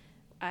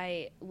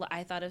 I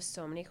thought of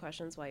so many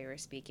questions while you were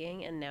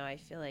speaking, and now I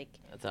feel like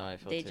that's how I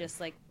feel they too. just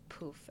like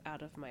poof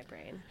out of my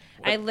brain.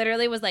 I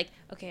literally was like,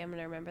 okay, I'm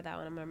gonna remember that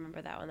one. I'm gonna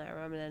remember that one. I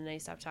remember, and then I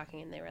stopped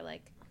talking, and they were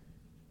like,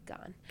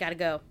 gone. Gotta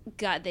go.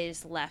 God, they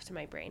just left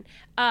my brain.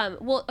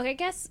 Well, okay, I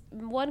guess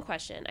one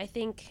question. I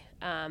think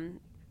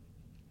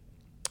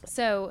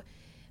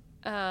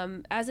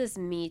as this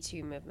Me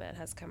Too movement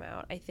has come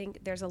out, I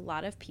think there's a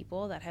lot of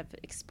people that have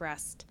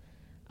expressed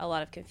a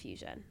lot of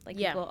confusion. Like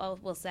Yeah. people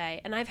will say,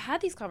 and I've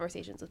had these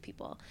conversations with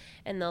people,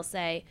 and they'll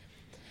say,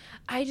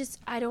 I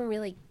don't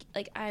really,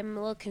 like, I'm a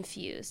little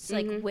confused.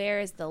 Like,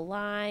 where is the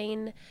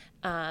line?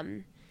 How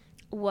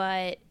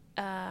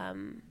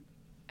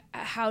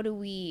do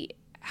we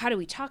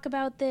talk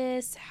about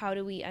this? How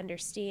do we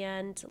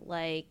understand,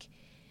 like,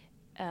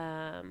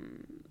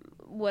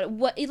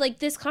 what like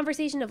this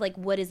conversation of like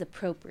what is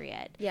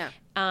appropriate? Yeah.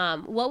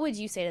 What would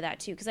you say to that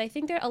too? Because I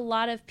think there a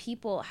lot of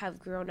people have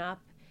grown up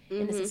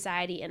in a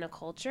society, in a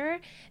culture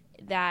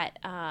that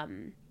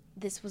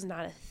this was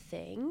not a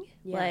thing.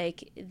 Yeah.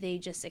 Like they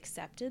just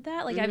accepted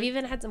that. Like I've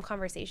even had some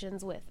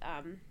conversations with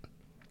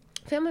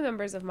family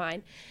members of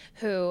mine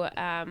who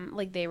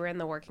like they were in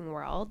the working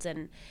world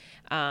and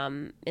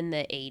in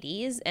the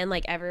 80s, and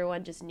like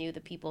everyone just knew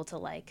the people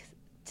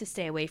to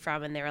stay away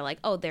from, and they were like,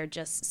 oh, they're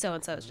just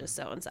so-and-so is just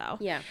so-and-so.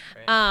 Yeah.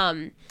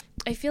 Right.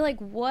 I feel like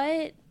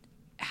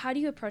how do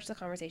you approach the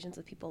conversations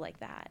with people like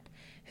that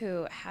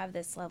who have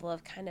this level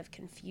of kind of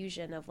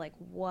confusion of like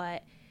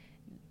what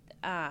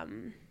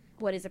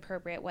is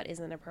appropriate, what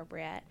isn't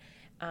appropriate,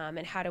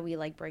 and how do we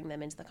like bring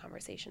them into the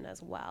conversation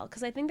as well?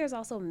 Because I think there's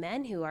also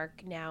men who are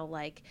now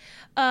like,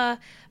 I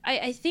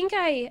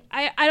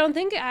don't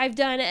think I've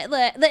done it.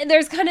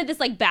 There's kind of this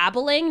like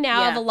babbling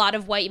now of a lot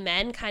of white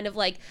men kind of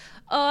like,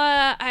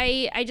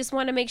 I just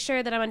want to make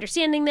sure that I'm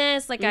understanding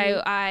this. Like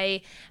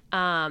I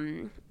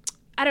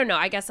don't know.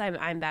 I guess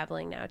I'm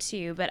babbling now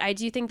too, but I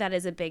do think that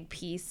is a big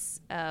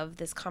piece of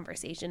this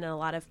conversation, and a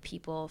lot of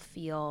people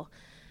feel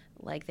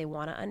like they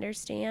want to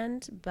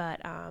understand, but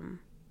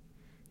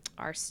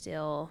are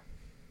still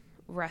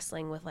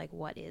wrestling with like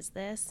what is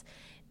this,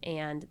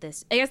 and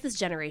this I guess this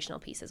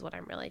generational piece is what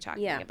I'm really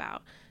talking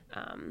about.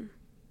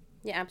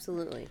 Yeah,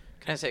 absolutely.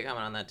 Can I say a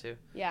comment on that too?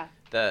 Yeah.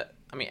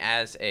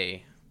 As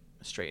a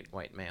straight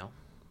white male,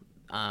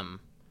 I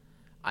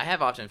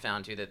have often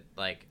found too that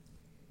like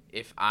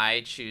if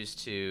I choose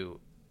to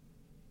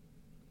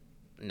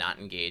not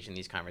engage in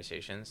these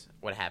conversations,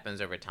 what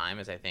happens over time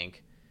is I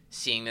think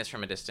seeing this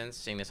from a distance,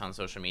 seeing this on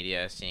social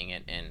media, seeing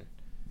it in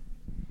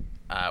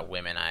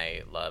women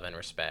I love and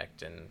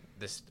respect, and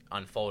this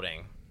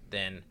unfolding,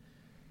 then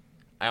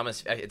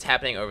it's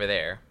happening over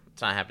there.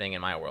 It's not happening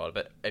in my world,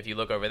 but if you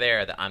look over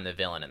there, that I'm the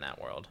villain in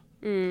that world,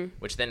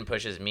 which then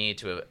pushes me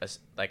to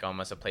like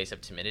almost a place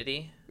of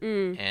timidity,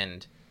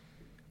 and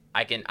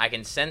I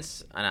can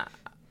sense, and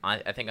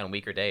I think on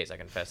weaker days, I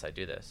confess I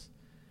do this,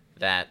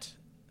 that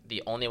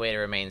the only way to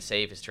remain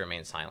safe is to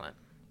remain silent,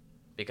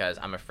 because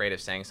I'm afraid of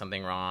saying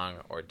something wrong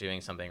or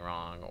doing something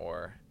wrong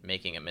or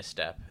making a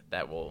misstep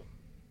that will,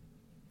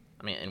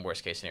 in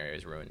worst case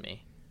scenarios, ruin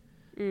me.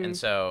 And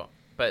so,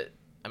 but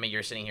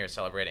you're sitting here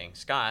celebrating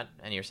Scott,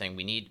 and you're saying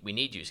we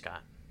need you,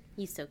 Scott.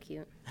 He's so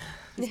cute.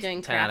 He's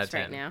doing 10 out of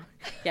crafts right 10. now.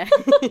 Yeah.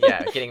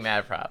 Yeah, getting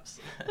mad props.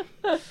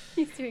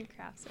 He's doing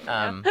crafts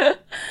right now.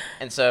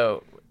 And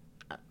so,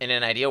 in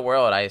an ideal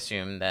world, I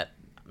assume that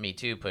Me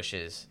Too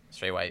pushes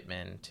straight white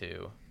men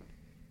to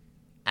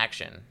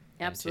action.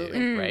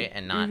 Absolutely. Right?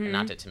 And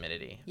not to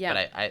timidity. Yeah.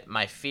 But I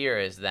my fear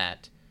is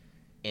that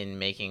in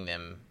making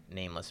them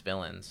nameless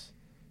villains,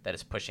 that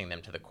is pushing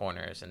them to the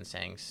corners and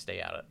saying,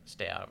 stay out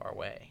of our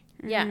way.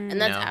 Yeah, and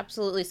that's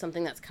absolutely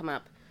something that's come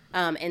up.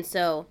 And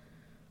so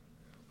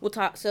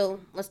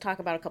let's talk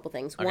about a couple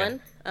things. Okay. One,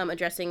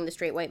 addressing the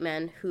straight white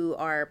men who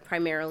are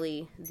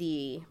primarily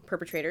the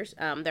perpetrators.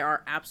 There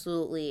are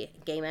absolutely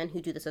gay men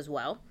who do this as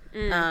well.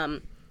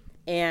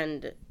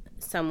 And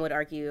some would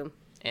argue...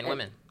 And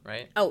women,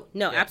 right? Oh,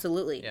 no,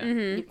 absolutely.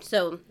 Yeah.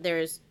 So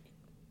there's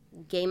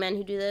gay men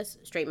who do this,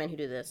 straight men who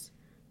do this,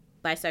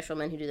 bisexual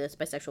men who do this,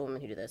 bisexual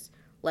women who do this,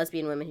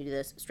 lesbian women who do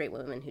this, straight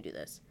women who do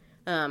this.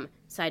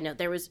 Side note,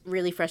 there was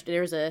really frustrated.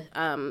 There was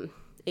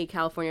a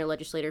California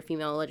legislator,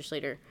 female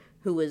legislator,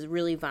 who was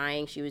really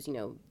vying. She was,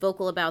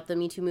 vocal about the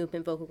Me Too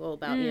movement, vocal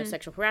about,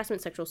 sexual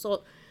harassment, sexual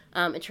assault.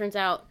 It turns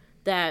out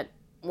that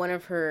one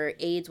of her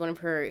aides, one of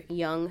her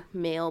young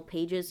male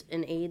pages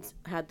in aides,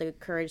 had the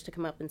courage to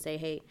come up and say,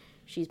 hey,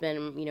 she's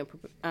been,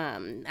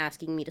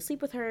 asking me to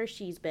sleep with her.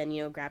 She's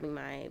been, grabbing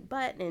my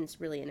butt, and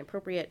it's really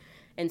inappropriate.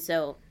 And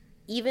so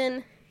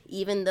even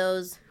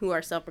those who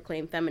are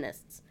self-proclaimed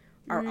feminists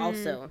are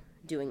also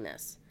doing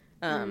this.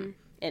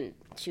 And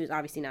she was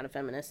obviously not a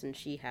feminist, and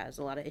she has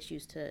a lot of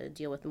issues to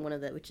deal with, and one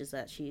of which is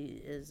that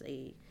she is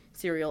a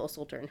serial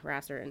assaulter and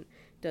harasser and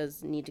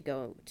does need to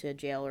go to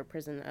jail or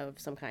prison of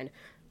some kind.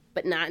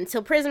 But not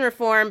until prison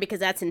reform, because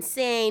that's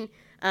insane.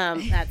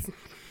 That's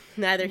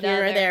neither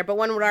here nor there, but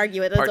one would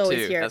argue it's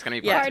always here. That's going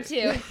to be part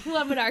two.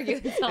 One would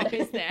argue it's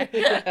always there.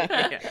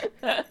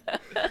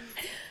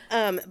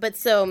 But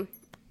so...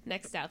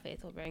 Next out,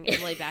 Faith will bring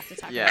Emily back to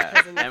talk about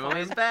prison reform.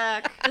 Emily's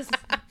back.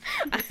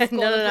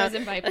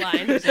 Prison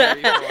pipeline.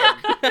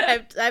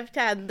 I've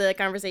had the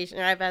conversation,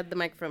 or I've had the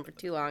microphone for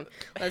too long.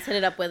 Let's hit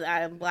it up with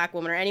a black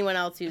woman or anyone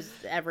else who's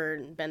ever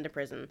been to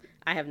prison.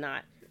 I have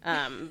not.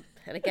 And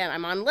again,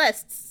 I'm on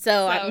lists,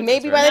 so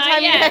maybe by the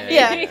time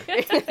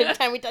by the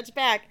time we touch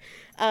back.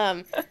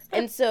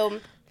 And so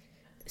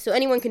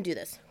anyone can do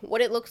this.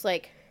 What it looks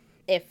like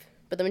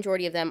but the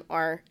majority of them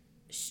are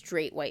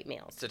straight white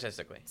males.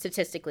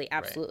 Statistically,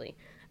 absolutely.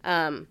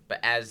 Right. But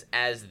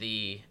as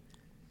the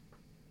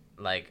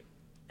like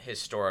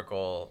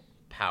historical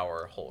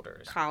power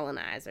holders,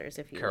 colonizers,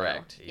 if you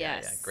correct. will. Yeah,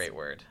 yes. Yeah, great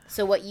word.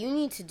 So what you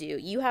need to do,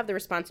 you have the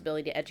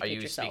responsibility to educate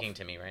yourself. Are you speaking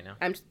to me right now?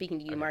 I'm speaking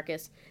to you, okay.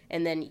 Marcus,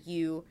 and then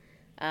you,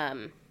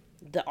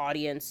 the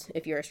audience,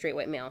 if you're a straight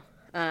white male,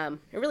 and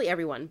really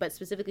everyone, but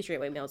specifically straight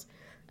white males,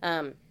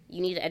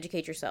 you need to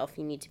educate yourself.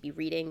 You need to be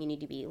reading. You need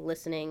to be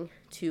listening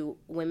to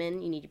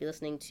women. You need to be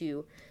listening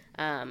to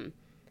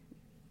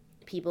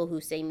people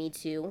who say Me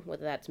Too,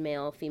 whether that's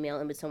male, female,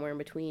 and somewhere in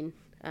between.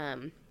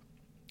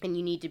 And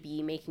you need to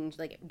be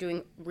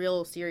doing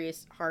real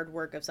serious hard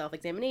work of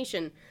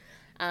self-examination,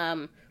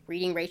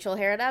 reading Rachel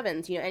Harriet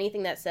Evans,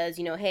 anything that says,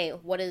 hey,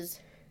 what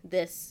is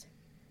this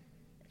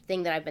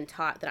thing that I've been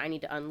taught that I need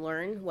to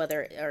unlearn,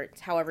 whether or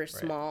it's however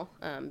small,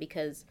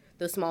 because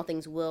those small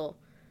things will,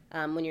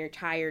 when you're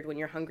tired, when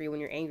you're hungry, when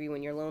you're angry,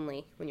 when you're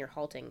lonely, when you're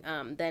halting,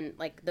 then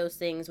those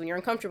things, when you're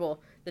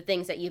uncomfortable, the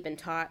things that you've been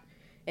taught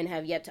and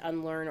have yet to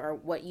unlearn or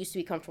what used to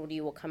be comfortable to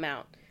you will come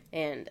out.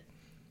 And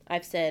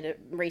I've said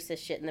racist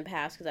shit in the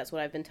past because that's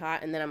what I've been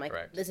taught. And then I'm like,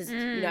 this is,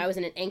 I was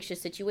in an anxious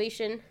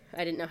situation.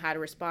 I didn't know how to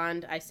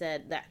respond. I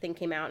said, that thing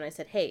came out and I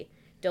said, hey,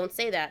 don't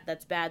say that.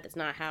 That's bad. That's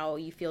not how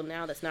you feel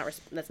now. That's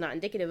not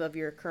indicative of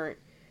your current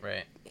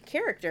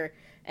character.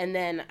 And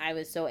then I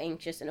was so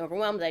anxious and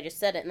overwhelmed that I just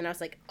said it. And then I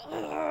was like,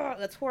 oh,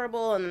 that's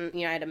horrible. And,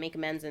 I had to make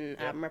amends and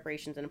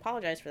reparations and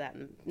apologize for that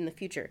in the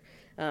future.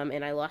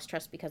 And I lost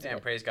trust because of it. Yeah,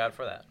 praise God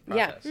for that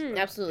process. Yeah,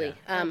 absolutely.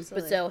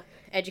 But so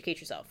educate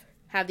yourself.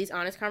 Have these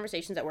honest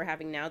conversations that we're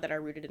having now that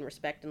are rooted in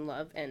respect and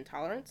love and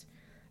tolerance.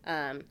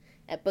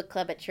 At book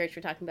club, at church,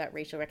 we're talking about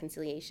racial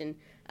reconciliation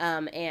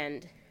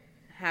and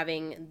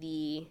having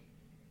the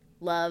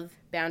love,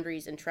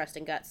 boundaries, and trust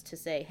and guts to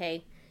say,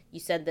 hey, you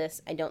said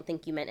this. I don't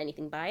think you meant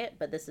anything by it,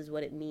 but this is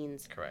what it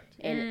means. Correct.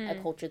 In a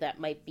culture that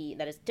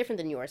is different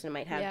than yours and it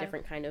might have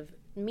different kind of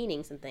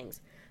meanings and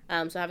things.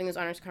 So having those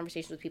honest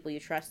conversations with people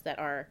you trust that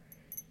are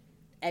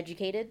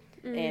educated,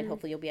 and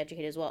hopefully you'll be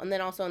educated as well. And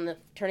then also in the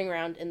turning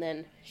around and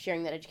then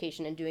sharing that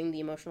education and doing the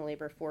emotional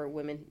labor for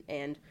women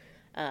and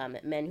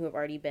men who have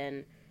already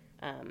been,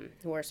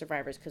 who are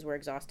survivors because we're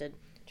exhausted,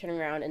 turning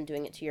around and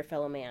doing it to your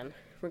fellow man,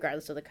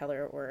 regardless of the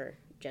color or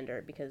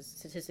gender, because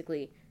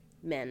statistically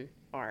men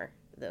are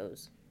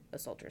those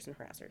assaulters and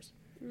harassers,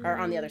 are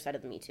on the other side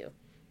of the Me Too.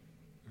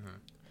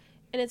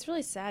 And it's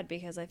really sad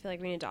because I feel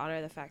like we need to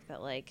honor the fact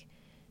that like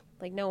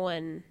no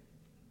one,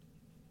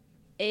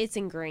 it's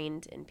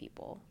ingrained in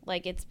people.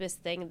 It's this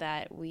thing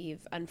that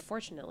we've,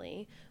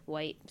 unfortunately,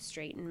 white,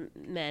 straight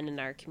men in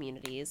our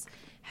communities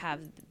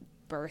have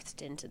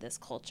birthed into this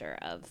culture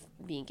of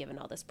being given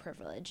all this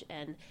privilege.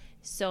 And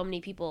so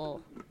many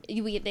people,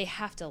 they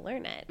have to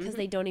learn it because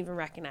they don't even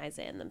recognize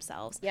it in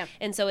themselves. Yeah.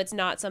 And so it's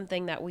not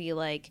something that we,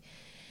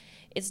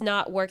 it's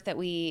not work that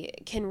we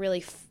can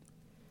really,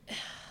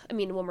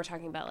 when we're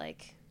talking about,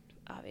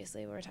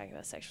 obviously we're talking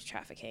about sexual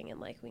trafficking and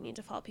we need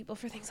to fault people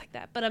for things like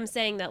that, but I'm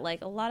saying that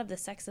a lot of the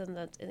sexism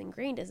that's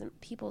ingrained isn't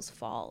people's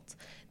fault.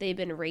 They've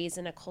been raised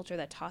in a culture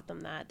that taught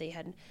them that. They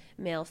had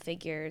male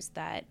figures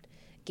that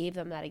gave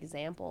them that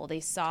example. They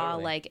saw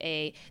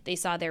they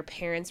saw their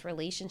parents'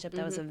 relationship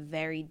that was a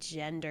very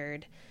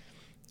gendered,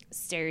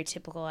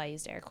 stereotypical, I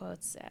used air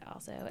quotes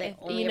also. They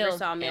only ever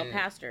saw male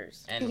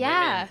pastors. And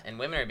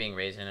women are being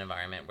raised in an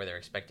environment where they're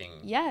expecting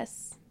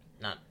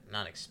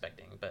not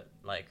expecting, but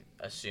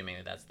assuming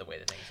that that's the way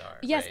that things are.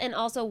 Yes, right? And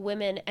also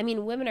women are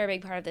a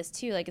big part of this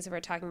too. As we're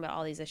talking about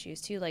all these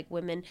issues too,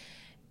 women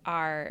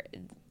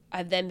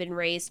have then been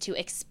raised to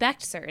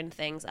expect certain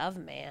things of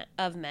men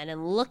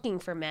and looking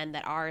for men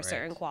that are a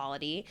certain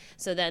quality.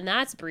 So then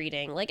that's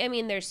breeding.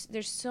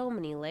 There's so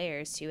many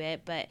layers to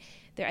it, but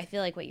I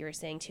feel like what you were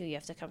saying too, you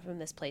have to come from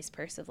this place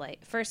first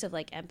of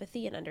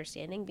empathy and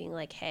understanding, being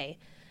hey,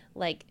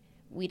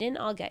 we didn't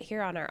all get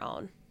here on our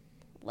own.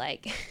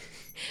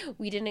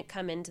 We didn't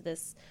come into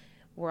this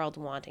world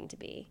wanting to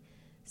be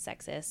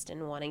sexist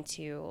and wanting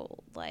to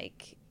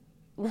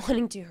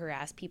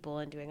harass people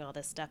and doing all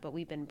this stuff, but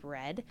we've been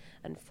bred,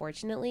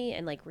 unfortunately,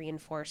 and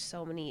reinforced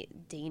so many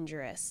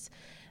dangerous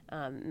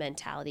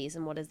mentalities.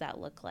 And what does that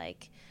look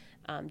like?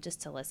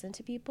 Just to listen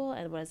to people,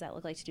 and what does that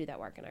look like to do that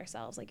work in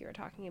ourselves, like you were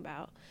talking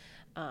about?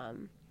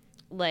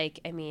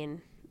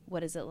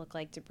 What does it look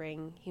like to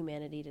bring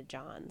humanity to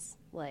John's,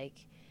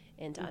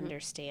 and to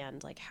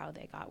understand how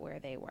they got where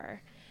they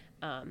were,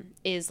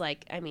 is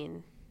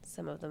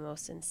some of the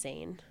most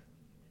insane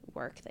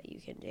work that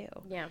you can do.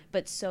 Yeah.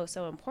 But so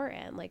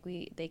important.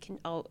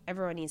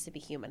 Everyone needs to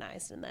be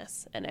humanized in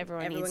this, and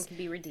everyone can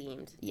be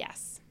redeemed.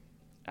 Yes.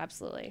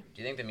 Absolutely.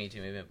 Do you think the Me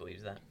Too movement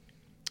believes that?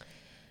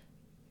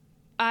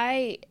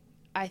 I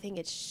think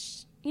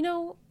it's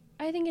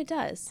I think it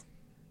does.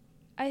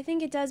 I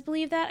think it does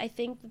believe that. I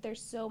think that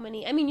there's so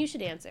many. You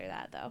should answer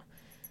that though.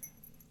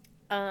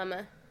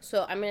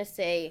 So I'm going to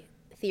say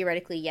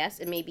theoretically yes,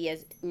 and maybe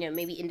as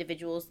maybe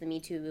individuals, the Me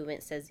Too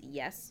movement says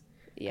yes.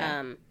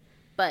 Yeah.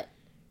 But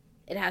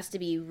it has to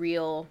be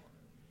real,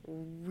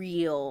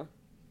 there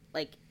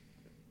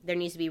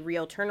needs to be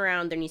real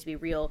turnaround. There needs to be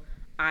real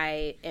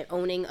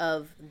owning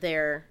of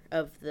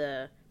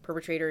the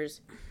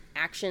perpetrators'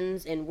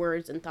 actions and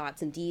words and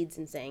thoughts and deeds,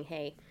 and saying,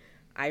 hey,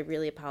 I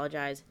really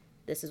apologize.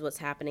 This is what's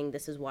happening.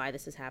 This is why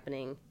this is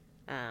happening.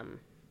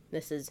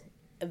 This is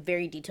a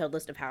very detailed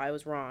list of how I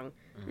was wrong.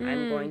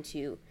 I'm going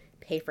to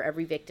pay for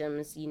every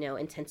victim's,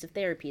 intensive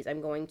therapies.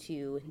 I'm going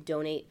to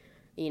donate,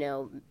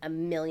 $1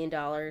 million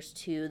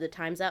to the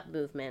Time's Up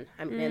movement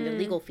and the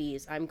legal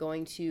fees. I'm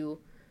going to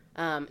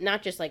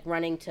not just like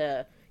running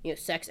to,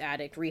 sex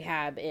addict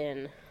rehab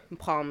in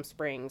Palm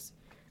Springs.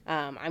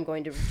 I'm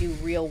going to do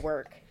real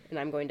work, and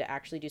I'm going to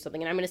actually do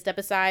something. And I'm going to step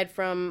aside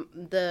from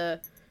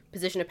the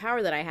position of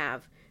power that I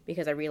have,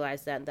 because I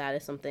realize that that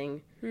is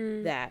something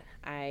that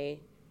I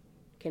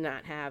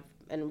cannot have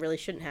and really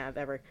shouldn't have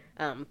ever.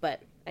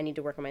 But I need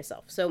to work on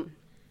myself. So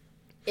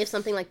if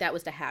something like that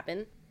was to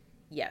happen,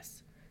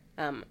 yes.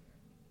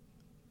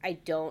 I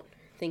don't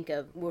think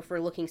of, if we're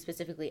looking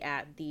specifically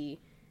at the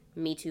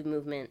Me Too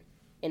movement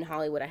in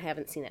Hollywood, I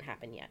haven't seen it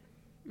happen yet.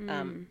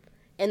 And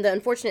the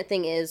unfortunate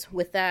thing is,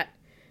 with that,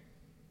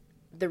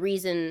 the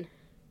reason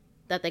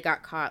that they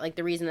got caught, like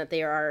the reason that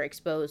they are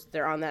exposed,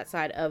 they're on that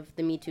side of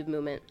the Me Too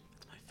movement.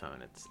 My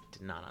phone, it's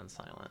not on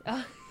silent.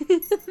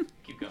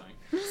 Keep going.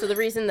 So the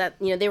reason that,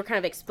 they were kind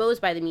of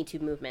exposed by the Me Too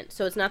movement.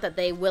 So it's not that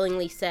they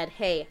willingly said,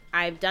 hey,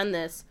 I've done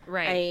this.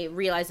 Right. I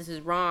realize this is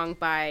wrong,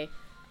 by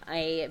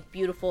a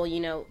beautiful,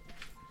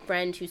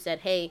 friend who said,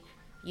 hey,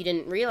 you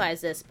didn't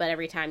realize this, but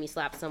every time you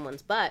slap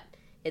someone's butt,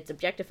 it's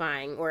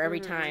objectifying. Or every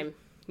time,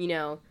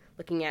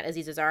 looking at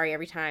Aziz Ansari,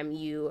 every time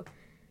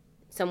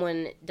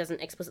someone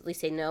doesn't explicitly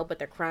say no, but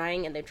they're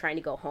crying and they're trying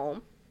to go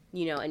home,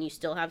 and you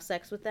still have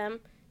sex with them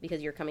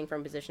because you're coming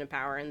from a position of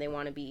power and they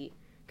want to be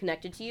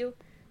connected to you,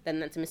 then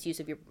that's a misuse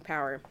of your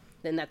power.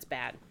 Then that's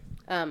bad.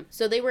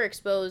 So they were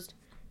exposed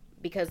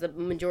because the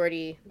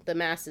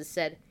masses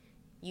said,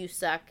 you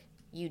suck,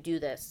 you do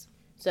this.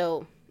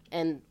 So,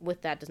 and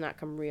with that does not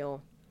come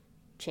real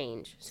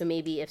change. So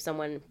maybe if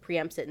someone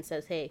preempts it and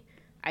says, hey,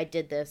 I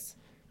did this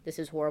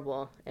is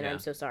horrible, and I'm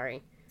so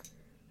sorry.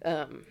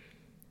 But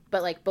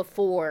like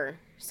before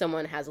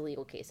someone has a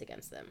legal case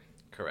against them.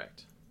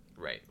 Correct.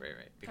 Right.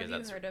 Because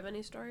have you heard of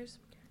any stories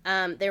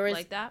there was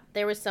like that?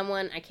 There was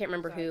someone, I can't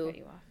remember Sorry, who. cut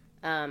you off.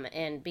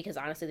 And because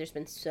honestly, there's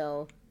been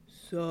so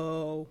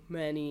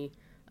many.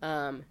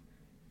 But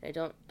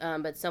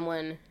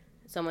someone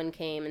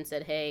came and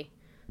said, hey,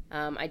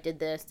 I did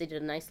this. They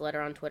did a nice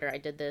letter on Twitter. I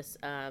did this.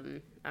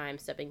 I'm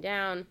stepping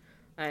down.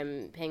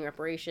 I'm paying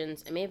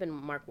reparations. It may have been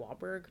Mark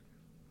Wahlberg.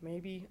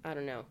 Maybe. I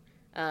don't know.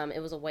 It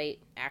was a white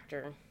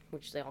actor,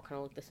 which they all kind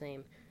of look the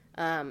same.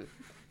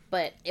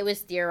 But it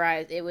was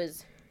theorized. It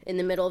was in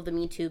the middle of the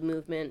Me Too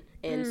movement.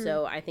 And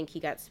so I think he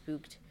got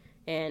spooked.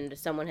 And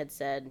someone had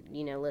said,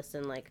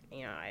 listen, like,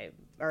 I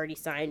already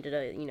signed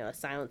a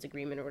silence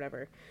agreement or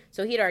whatever.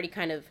 So he'd already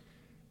kind of,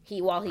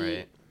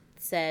 Right.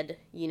 said,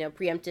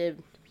 preemptive,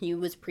 he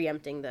was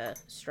preempting the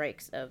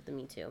strikes of the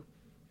Me Too.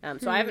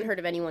 So I haven't heard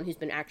of anyone who's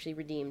been actually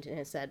redeemed and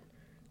has said,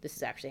 this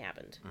has actually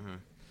happened.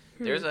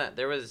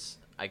 There was,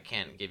 I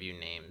can't give you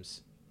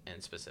names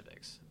and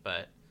specifics,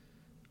 but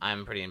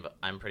I'm pretty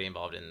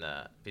involved in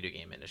the video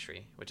game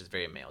industry, which is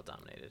very male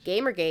dominated.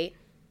 Gamergate.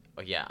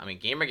 Oh yeah, I mean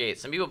Gamergate.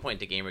 Some people point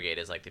to Gamergate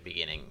as like the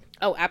beginning.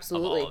 Oh,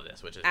 absolutely. Of all of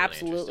this, which is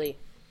really interesting.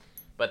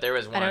 But there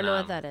was one. I don't know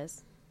what that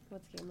is.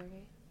 What's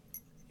Gamergate?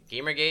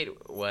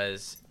 Gamergate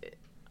was,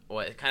 well,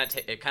 it kind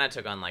of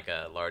took on like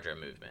a larger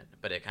movement,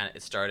 but it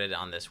started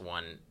on this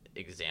one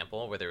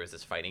example where there was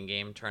this fighting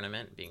game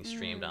tournament being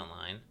streamed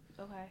online.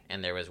 Okay.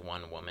 And there was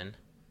one woman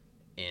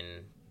in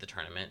the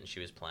tournament, and she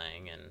was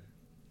playing, and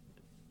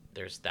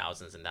there's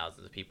thousands and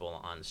thousands of people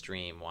on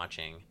stream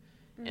watching,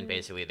 and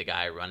basically the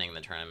guy running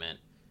the tournament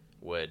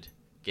would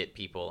get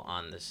people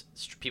on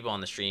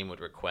the stream would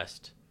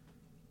request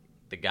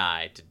the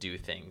guy to do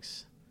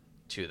things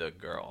to the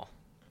girl,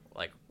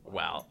 like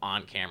while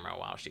on camera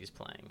while she's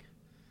playing.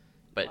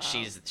 But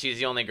she's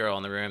the only girl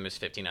in the room. There's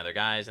 15 other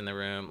guys in the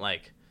room.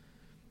 Like,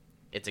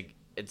 it's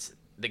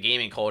the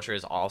gaming culture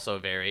is also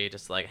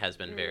has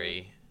been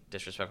very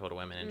disrespectful to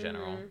women in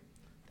general.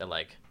 That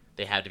like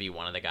they have to be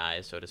one of the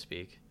guys, so to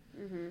speak.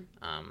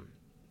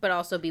 But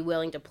also be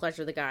willing to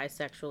pleasure the guy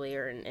sexually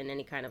or in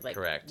any kind of like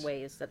Correct.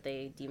 ways that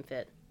they deem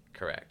fit.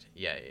 Correct.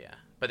 Yeah.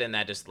 But then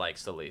that just like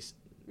slowly,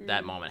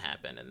 that moment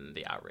happened and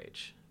the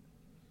outrage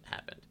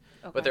happened.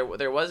 Okay. But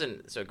there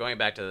wasn't. So going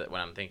back to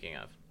what I'm thinking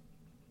of,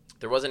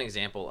 there was an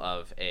example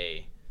of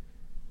a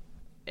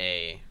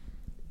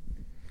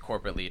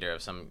corporate leader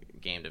of some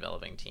game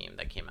developing team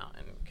that came out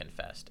and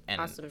confessed,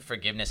 and Awesome.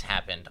 Forgiveness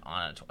happened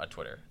on a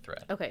Twitter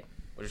thread. Okay.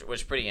 Which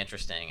was pretty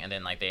interesting, and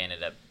then like they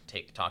ended up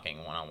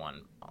talking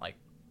one-on-one like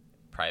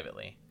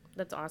privately.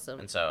 That's awesome.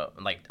 And so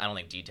like I don't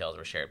think details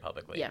were shared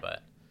publicly, Yeah.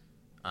 but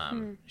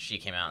she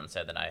came out and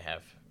said that I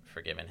have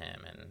forgiven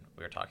him, and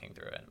we were talking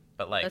through it.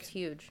 But like That's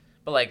huge.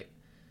 But like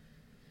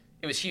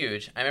it was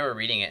huge. I remember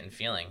reading it and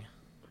feeling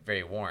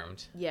very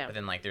warmed. Yeah. But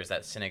then like there's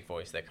that cynic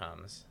voice that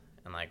comes,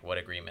 and like what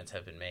agreements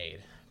have been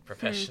made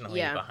professionally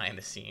Yeah. behind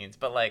the scenes.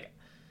 But like,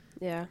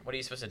 Yeah. what are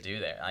you supposed to do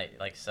there? I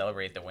like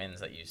celebrate the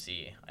wins that you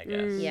see, I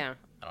guess. Yeah.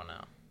 I don't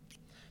know.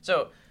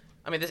 So,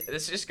 I mean,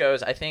 this just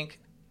goes, I think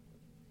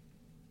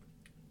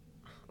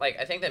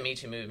the Me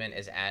Too movement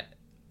is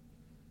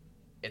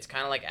it's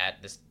kind of like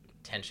at this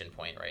tension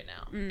point right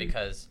now,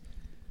 because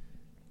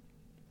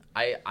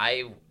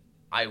I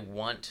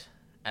want,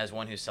 as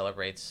one who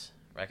celebrates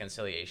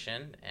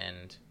reconciliation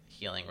and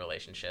healing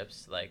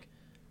relationships, like,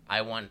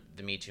 I want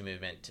the Me Too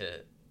movement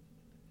to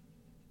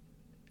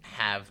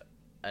have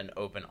an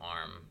open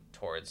arm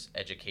towards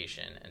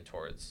education and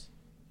towards,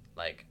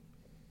 like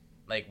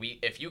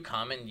if you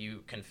come and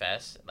you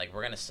confess, like,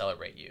 we're going to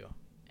celebrate you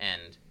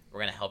and we're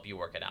going to help you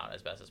work it out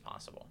as best as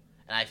possible.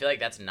 And I feel like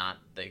that's not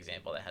the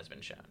example that has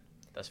been shown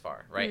thus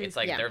far, right? It's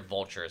like they're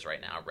vultures right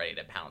now, ready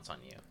to pounce on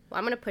you. Well,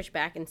 I'm going to push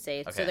back and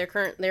say, Okay. so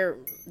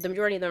the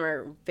majority of them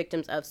are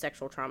victims of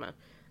sexual trauma,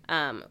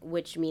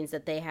 which means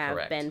that they have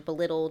Correct. been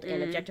belittled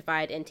and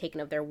objectified and taken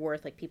of their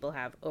worth. Like, people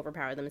have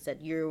overpowered them and said,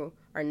 you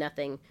are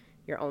nothing,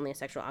 you're only a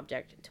sexual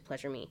object to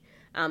pleasure me.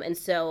 And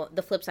so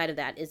the flip side of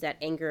that is that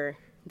anger,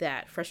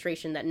 that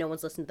frustration that no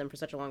one's listened to them for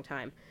such a long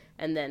time.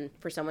 And then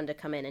for someone to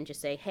come in and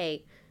just say,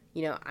 hey,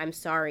 I'm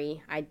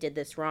sorry, I did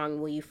this wrong,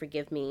 will you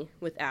forgive me,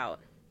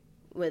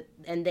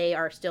 and they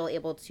are still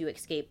able to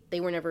escape. They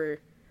were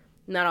never,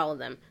 not all of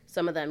them,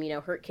 some of them,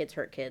 hurt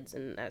kids,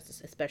 and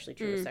that's especially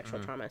true with sexual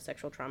trauma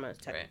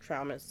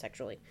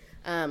sexually.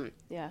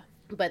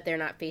 But they're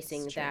not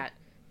facing that.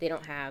 They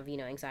don't have,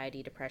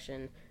 anxiety,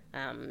 depression,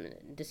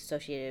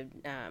 dissociative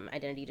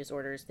identity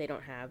disorders. They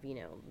don't have,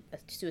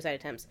 suicide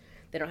attempts.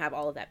 They don't have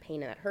all of that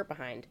pain and that hurt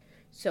behind.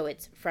 So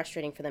it's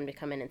frustrating for them to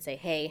come in and say,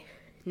 hey,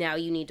 now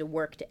you need to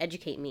work to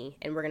educate me,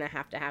 and we're going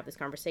to have this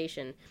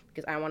conversation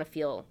because I want to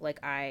feel like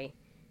I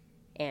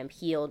am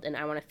healed, and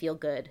I want to feel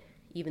good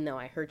even though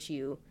I hurt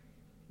you,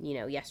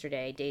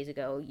 yesterday, days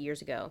ago,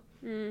 years ago.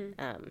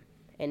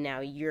 And now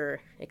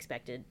you're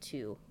expected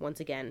to, once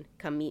again,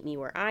 come meet me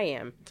where I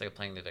am. It's like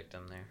playing the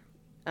victim there.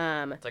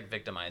 It's like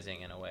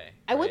victimizing in a way.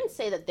 I wouldn't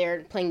say that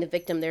they're playing the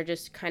victim. They're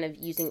just kind of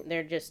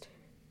they're just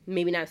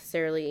maybe not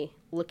necessarily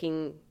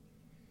looking.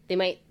 They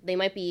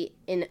might be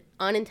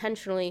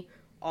unintentionally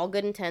all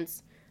good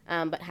intents,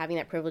 but having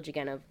that privilege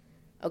again of,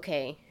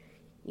 okay,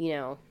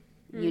 you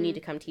need to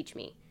come teach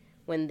me,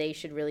 when they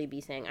should really be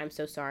saying, I'm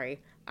so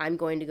sorry, I'm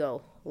going to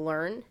go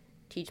learn,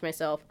 teach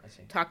myself,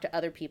 talk to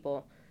other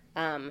people,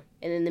 and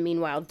in the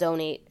meanwhile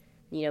donate,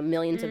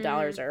 millions of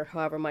dollars or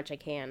however much I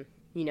can,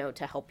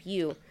 to help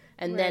you.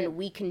 And then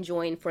we can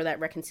join for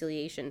that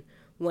reconciliation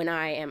when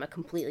I am a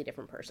completely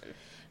different person.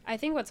 I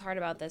think what's hard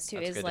about this too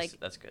That's is good. like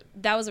That's good.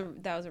 That was a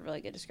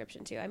really good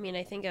description too. I mean,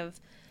 I think of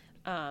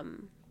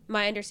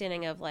my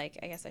understanding of, like,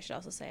 I guess I should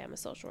also say I'm a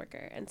social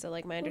worker, and so,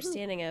 like, my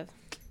understanding of,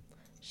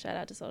 shout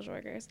out to social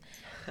workers,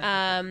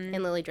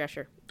 And Lily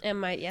Drescher. and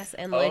Lily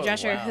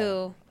Drescher,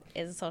 who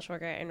is a social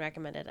worker and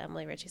recommended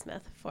Emily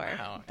Richey-Smith for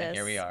this. And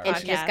here we are. And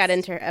she just got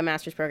into a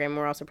master's program.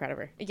 We're also proud of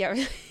her.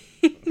 Yeah,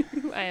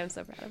 I am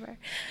so proud of her.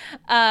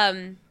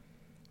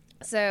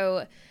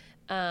 So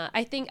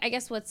I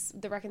guess what's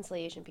the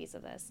reconciliation piece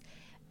of this,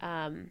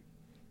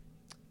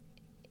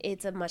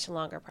 it's a much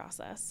longer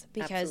process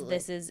because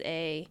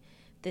Absolutely.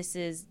 this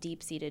is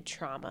deep-seated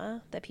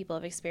trauma that people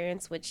have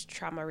experienced, which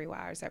trauma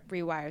rewires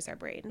our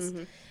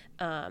brains.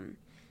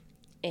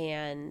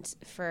 And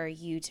for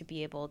you to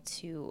be able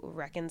to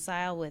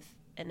reconcile with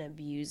an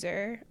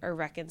abuser or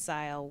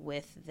reconcile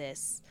with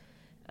this,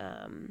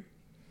 for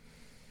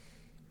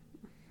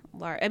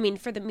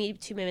the Me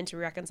Too movement to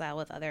reconcile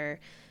with other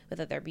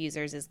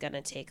abusers is going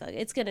to take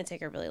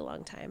a really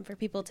long time for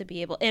people to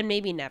be able, and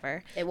maybe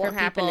never. It won't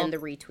happen in the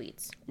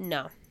retweets.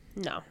 No,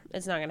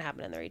 it's not going to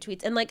happen in the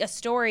retweets. And, like, a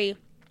story,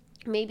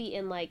 maybe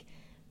in, like,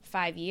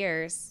 5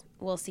 years,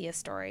 we'll see a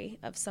story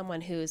of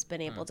someone who's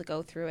been able to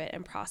go through it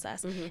and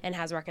process and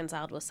has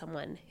reconciled with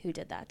someone who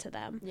did that to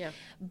them. Yeah.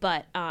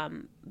 But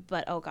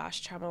oh gosh,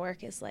 trauma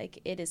work is, like,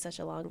 it is such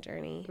a long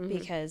journey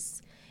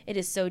because it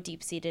is so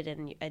deep-seated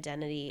in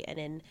identity and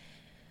in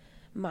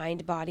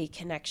mind-body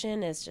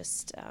connection is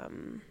just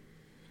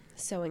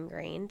so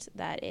ingrained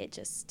that it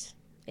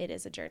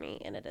is a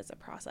journey and it is a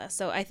process.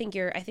 So I think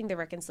the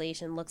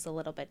reconciliation looks a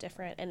little bit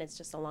different, and it's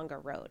just a longer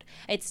road.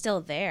 It's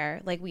still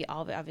there. Like, we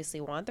all obviously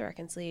want the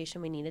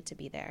reconciliation. We need it to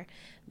be there.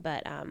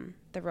 But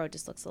the road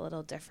just looks a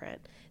little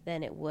different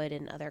than it would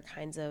in other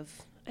kinds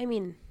of, I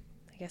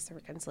guess the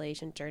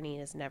reconciliation journey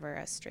is never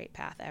a straight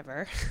path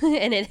ever,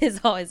 and it is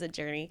always a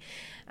journey.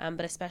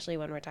 But especially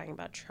when we're talking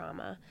about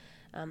trauma,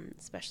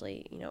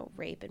 especially,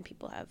 rape, and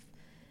people have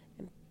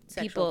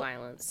Sexual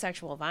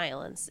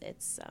violence.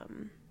 It's,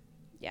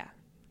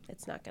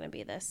 it's not going to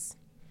be this.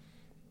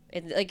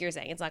 Like you're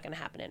saying, it's not going to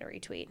happen in a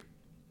retweet.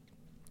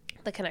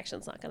 The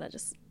connection's not going to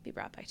just be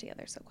brought back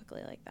together so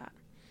quickly like that.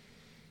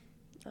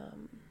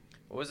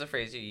 What was the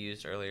phrase you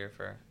used earlier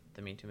for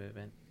the Me Too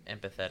movement?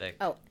 Empathetic.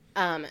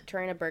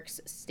 Tarana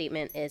Burke's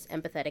statement is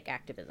empathetic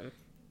activism.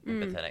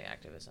 Empathetic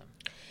activism.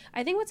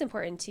 I think what's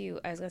important too,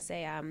 I was going to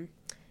say,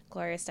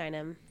 Gloria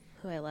Steinem,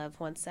 who I love,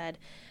 once said,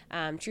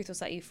 truth will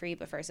set you free,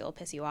 but first it will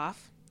piss you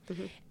off.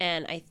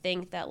 And I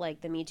think that,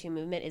 like, the Me Too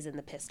movement is in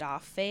the pissed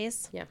off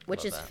phase. Yeah,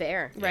 which is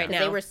fair. Right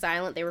now. They were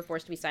silent. They were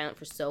forced to be silent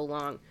for so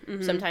long,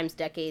 sometimes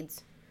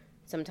decades.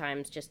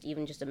 sometimes just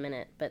a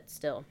minute, but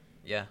still.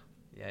 Yeah,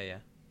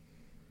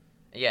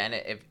 and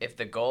if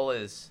the goal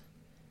is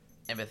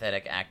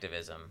empathetic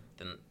activism,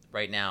 then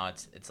right now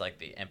it's like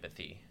the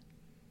empathy.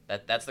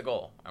 That's the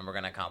goal, and we're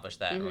going to accomplish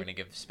that, and we're going to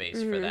give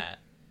space for that.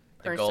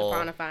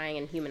 Personifying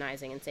and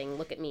humanizing and saying,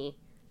 look at me,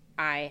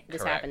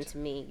 this Correct. happened to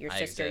me, your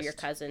sister, your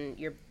cousin,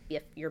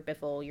 your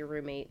biffle, your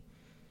roommate.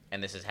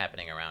 And this is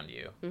happening around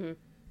you. Mm-hmm.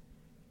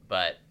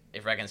 But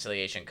if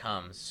reconciliation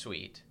comes,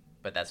 sweet,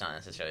 but that's not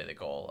necessarily the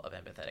goal of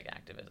empathetic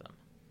activism,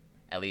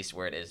 at least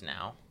where it is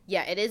now.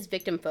 Yeah, it is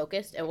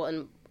victim-focused,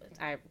 and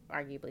I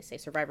arguably say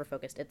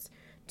survivor-focused. It's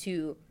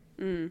to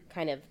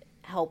kind of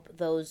help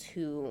those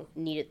who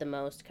need it the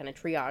most, kind of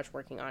triage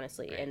working,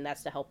 honestly, right. And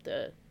that's to help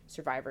the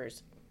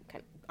survivors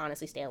kind of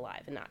honestly stay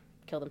alive and not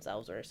kill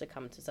themselves or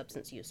succumb to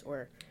substance use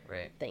or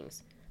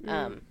things.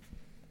 So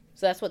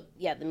that's what,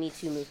 the Me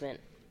Too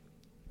movement,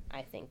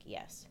 I think,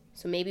 yes.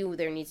 So maybe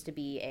there needs to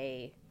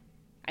be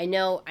I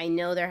know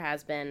there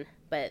has been,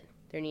 but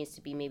there needs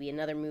to be maybe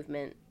another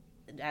movement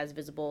as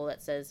visible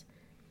that says,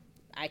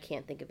 I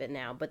can't think of it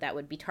now, but that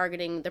would be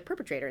targeting the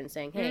perpetrator and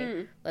saying,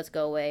 hey, let's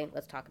go away,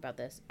 let's talk about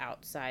this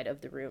outside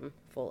of the room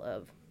full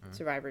of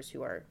survivors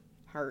who are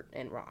hurt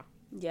and raw.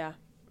 Yeah.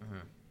 Mm-hmm.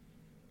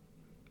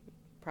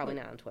 Probably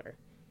not on Twitter.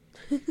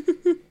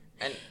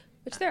 And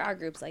which there are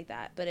groups like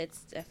that, but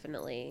it's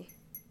definitely,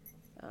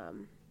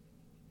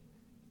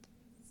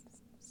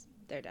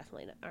 there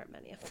definitely aren't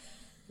many of them.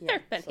 There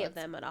aren't many of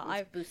them at all.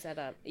 I've boost that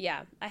up.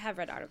 Yeah, I have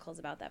read articles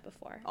about that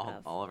before.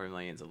 All of our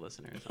millions of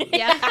listeners.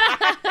 Yeah.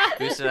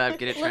 Boost it up,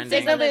 get it trending.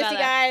 Say something,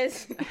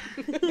 guys.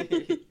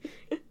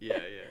 Yeah.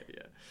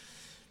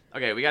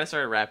 Okay, we got to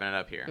start wrapping it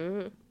up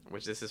here,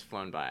 which this has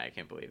flown by. I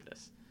can't believe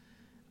this.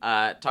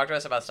 Talk to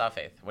us about Stop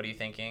Faith. What are you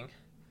thinking?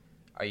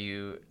 Have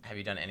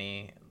you done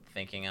any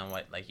thinking on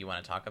what you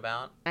want to talk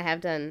about? I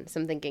have done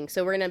some thinking.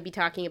 So we're going to be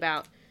talking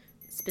about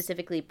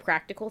specifically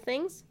practical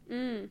things.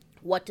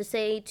 What to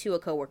say to a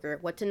coworker,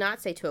 what to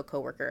not say to a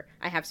coworker.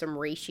 I have some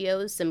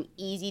ratios, some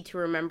easy to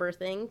remember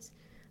things.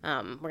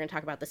 We're going to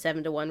talk about the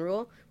 7-to-1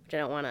 rule, which I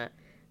don't want to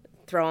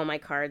throw all my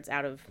cards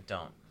out of.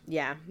 Don't.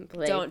 Yeah.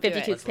 Don't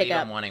 52 Let's leave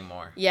them wanting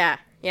more. Yeah.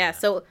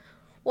 So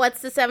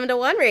what's the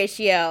 7-to-1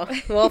 ratio?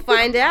 We'll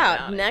find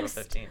out next.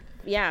 April 15th.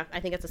 Yeah, I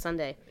think it's a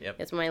Sunday. Yep.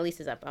 It's when my lease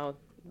is up.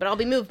 But I'll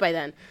be moved by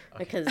then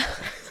because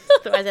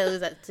otherwise I lose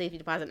that safety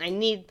deposit. I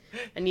need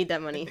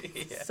that money.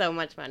 So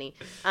much money.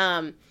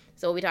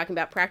 So we'll be talking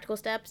about practical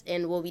steps,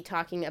 and we'll be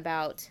talking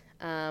about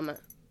that's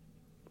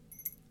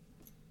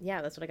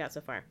what I got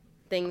so far.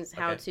 Things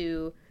how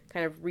to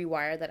kind of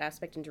rewire that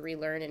aspect and to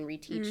relearn and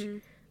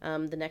reteach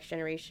the next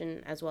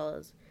generation, as well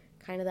as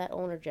kind of that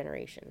older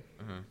generation.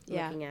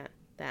 Looking at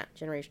that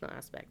generational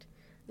aspect.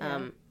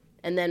 And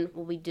then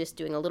we'll be just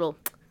doing a little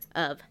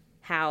of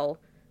how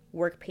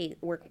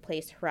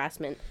workplace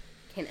harassment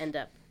can end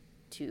up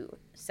to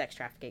sex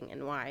trafficking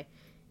and why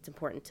it's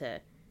important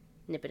to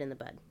nip it in the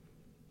bud.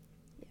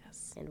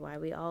 Yes. And why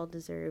we all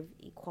deserve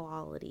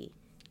equality.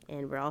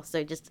 And we're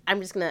also I'm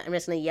just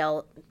gonna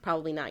yell,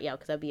 probably not yell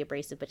because I'd be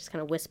abrasive, but just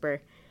kind of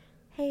whisper,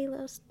 hey,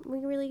 we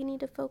really need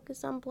to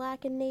focus on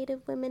Black and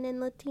Native women and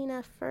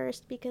Latina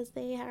first because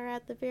they are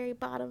at the very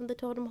bottom of the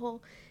totem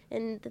pole,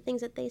 and the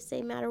things that they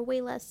say matter way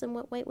less than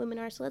what white women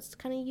are. So let's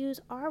kind of use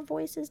our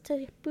voices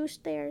to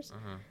boost theirs.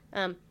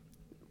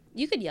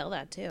 You could yell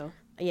that too.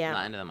 Yeah.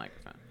 Not into the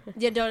microphone.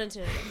 Yeah, don't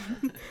into it.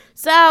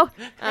 So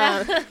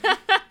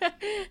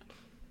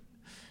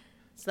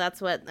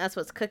that's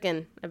what's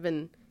cooking. I've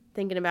been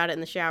thinking about it in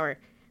the shower.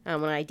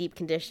 When I deep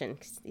condition,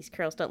 'cause these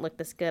curls don't look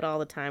this good all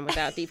the time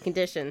without deep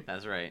condition.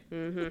 That's right.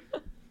 Let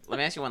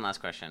me ask you one last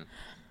question.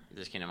 It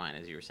just came to mind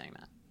as you were saying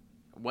that.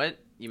 What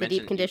you mentioned?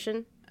 Deep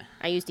condition?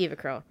 I use Diva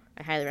Curl.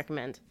 I highly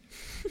recommend.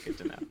 Good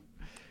to know.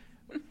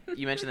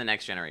 You mentioned the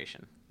next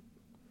generation.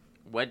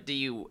 What do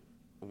you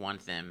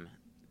want them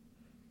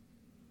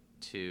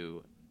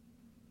to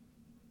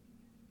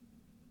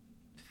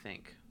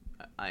think?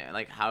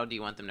 How do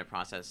you want them to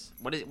process?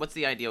 What's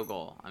the ideal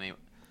goal? I mean,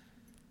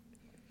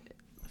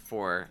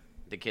 for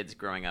the kids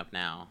growing up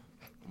now,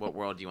 what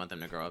world do you want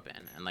them to grow up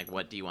in? And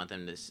what do you want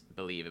them to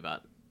believe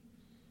about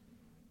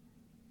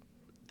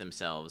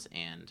themselves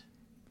and...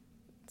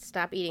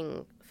 Stop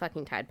eating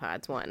fucking Tide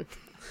Pods, one.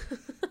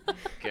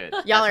 Good.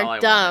 Y'all are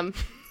dumb.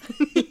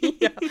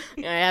 I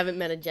haven't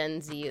met a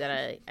Gen Z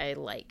that I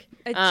like.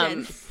 A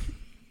Gen Z.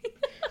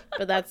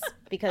 But that's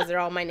because they're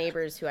all my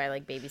neighbors who I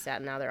babysat,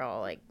 and now they're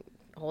all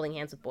holding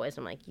hands with boys.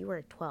 I'm like, you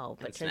were 12,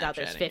 but it turns out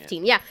there's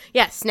 15. Yeah,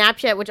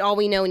 Snapchat, which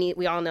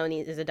we all know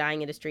is a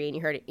dying industry, and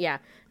you heard it. Yeah,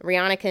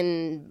 Rihanna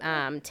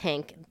can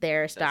tank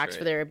their stocks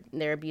for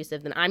their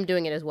abusive, then I'm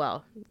doing it as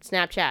well.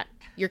 Snapchat,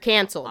 you're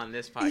canceled on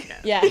this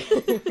podcast. Yeah,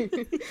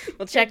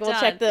 we'll check the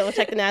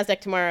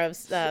NASDAQ tomorrow of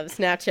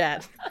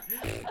Snapchat.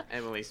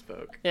 Emily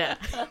spoke. Yeah,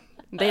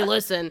 they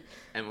listen.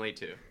 Emily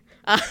too.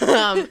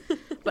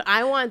 But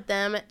I want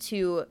them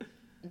to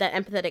that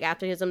empathetic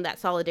activism, that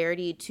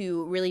solidarity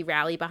to really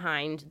rally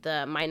behind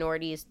the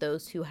minorities,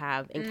 those who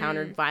have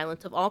encountered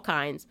violence of all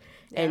kinds,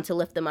 and to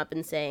lift them up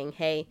and saying,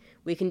 hey,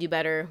 we can do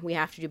better, we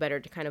have to do better,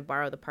 to kind of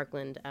borrow the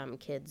Parkland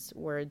kids'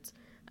 words,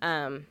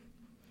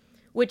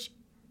 which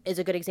is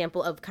a good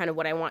example of kind of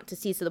what I want to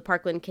see. So the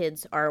Parkland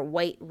kids are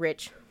white,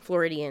 rich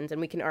Floridians,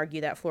 and we can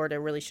argue that Florida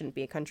really shouldn't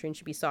be a country and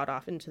should be sawed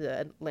off into the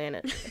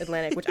Atlantic,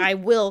 which I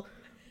will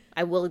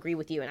agree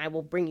with you, and I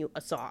will bring you a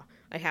saw.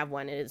 I have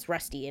one, and it's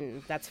rusty,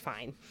 and that's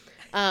fine.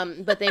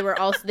 But they were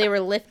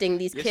lifting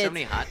these kids. You have so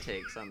many hot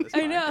takes on this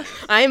podcast. I know.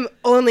 I'm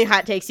only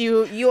hot takes.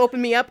 You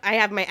open me up, I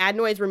have my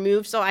adenoids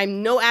removed, so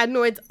I'm no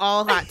adenoids,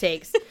 all hot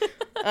takes.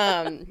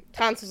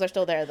 Tonsils are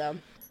still there, though.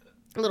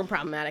 A little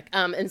problematic.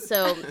 And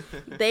so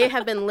they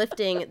have been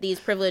lifting these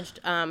privileged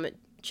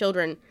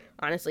children,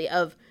 honestly,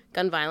 of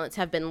gun violence,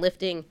 have been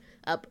lifting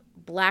up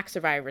Black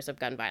survivors of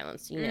gun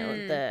violence. You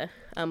know, the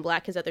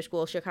Black kids at their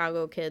school,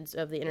 Chicago kids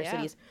of the inner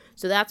cities.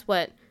 So that's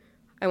what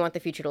I want the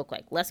future to look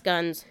like. Less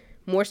guns,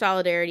 more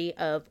solidarity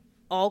of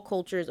all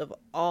cultures, of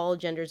all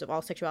genders, of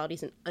all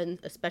sexualities, and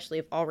especially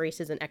of all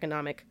races and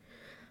economic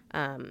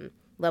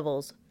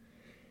levels.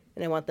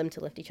 And I want them to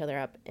lift each other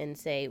up and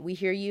say, we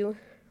hear you,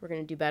 we're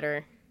going to do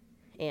better,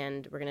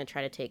 and we're going to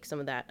try to take some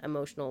of that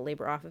emotional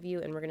labor off of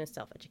you, and we're going to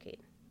self-educate.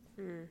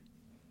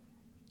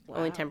 Wow.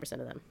 Only 10%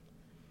 of them.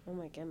 Oh,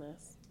 my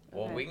goodness.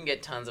 Well, we can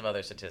get tons of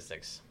other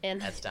statistics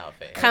at Stout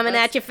Face. Coming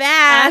at you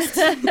fast!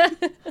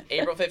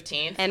 April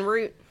 15th. And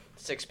Root.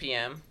 6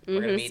 p.m.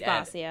 We're going to meet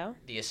Espacio.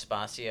 at the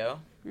Espacio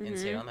in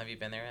Salem. Have you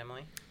been there,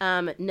 Emily?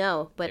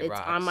 No, but It it's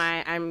rocks. on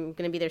my, I'm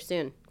going to be there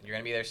soon. You're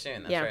going to be there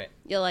soon. That's Yeah. right.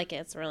 You'll like it.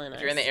 It's really nice.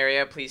 If you're in the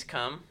area, please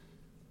come.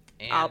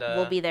 And,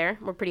 We'll be there.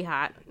 We're pretty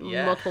hot.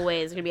 Yeah. Multiple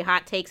ways. It's going to be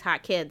hot takes,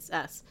 hot kids,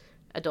 us.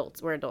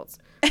 Adults. We're adults.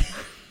 All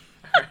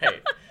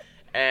right.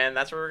 And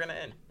that's where we're going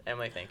to end.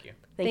 Emily, thank you.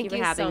 Thank you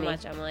for having so me.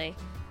 much, Emily.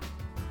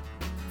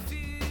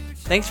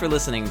 Thanks for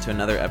listening to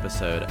another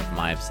episode of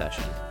My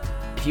Obsession.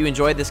 If you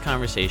enjoyed this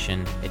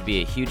conversation, it'd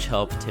be a huge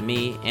help to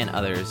me and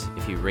others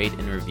if you rate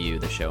and review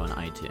the show on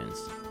iTunes.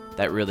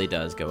 That really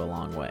does go a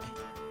long way.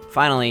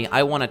 Finally,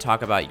 I want to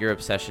talk about your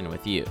obsession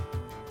with you.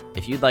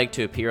 If you'd like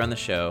to appear on the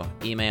show,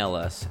 email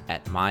us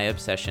at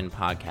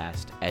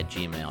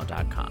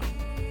myobsessionpodcast@gmail.com.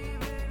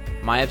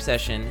 My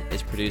Obsession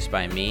is produced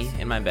by me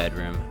in my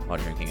bedroom while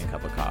drinking a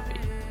cup of coffee.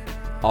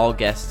 All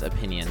guests'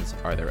 opinions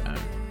are their own.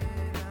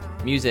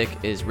 Music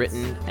is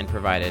written and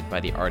provided by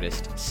the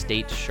artist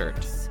State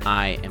Shirt.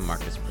 I am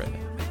Marcus Privet.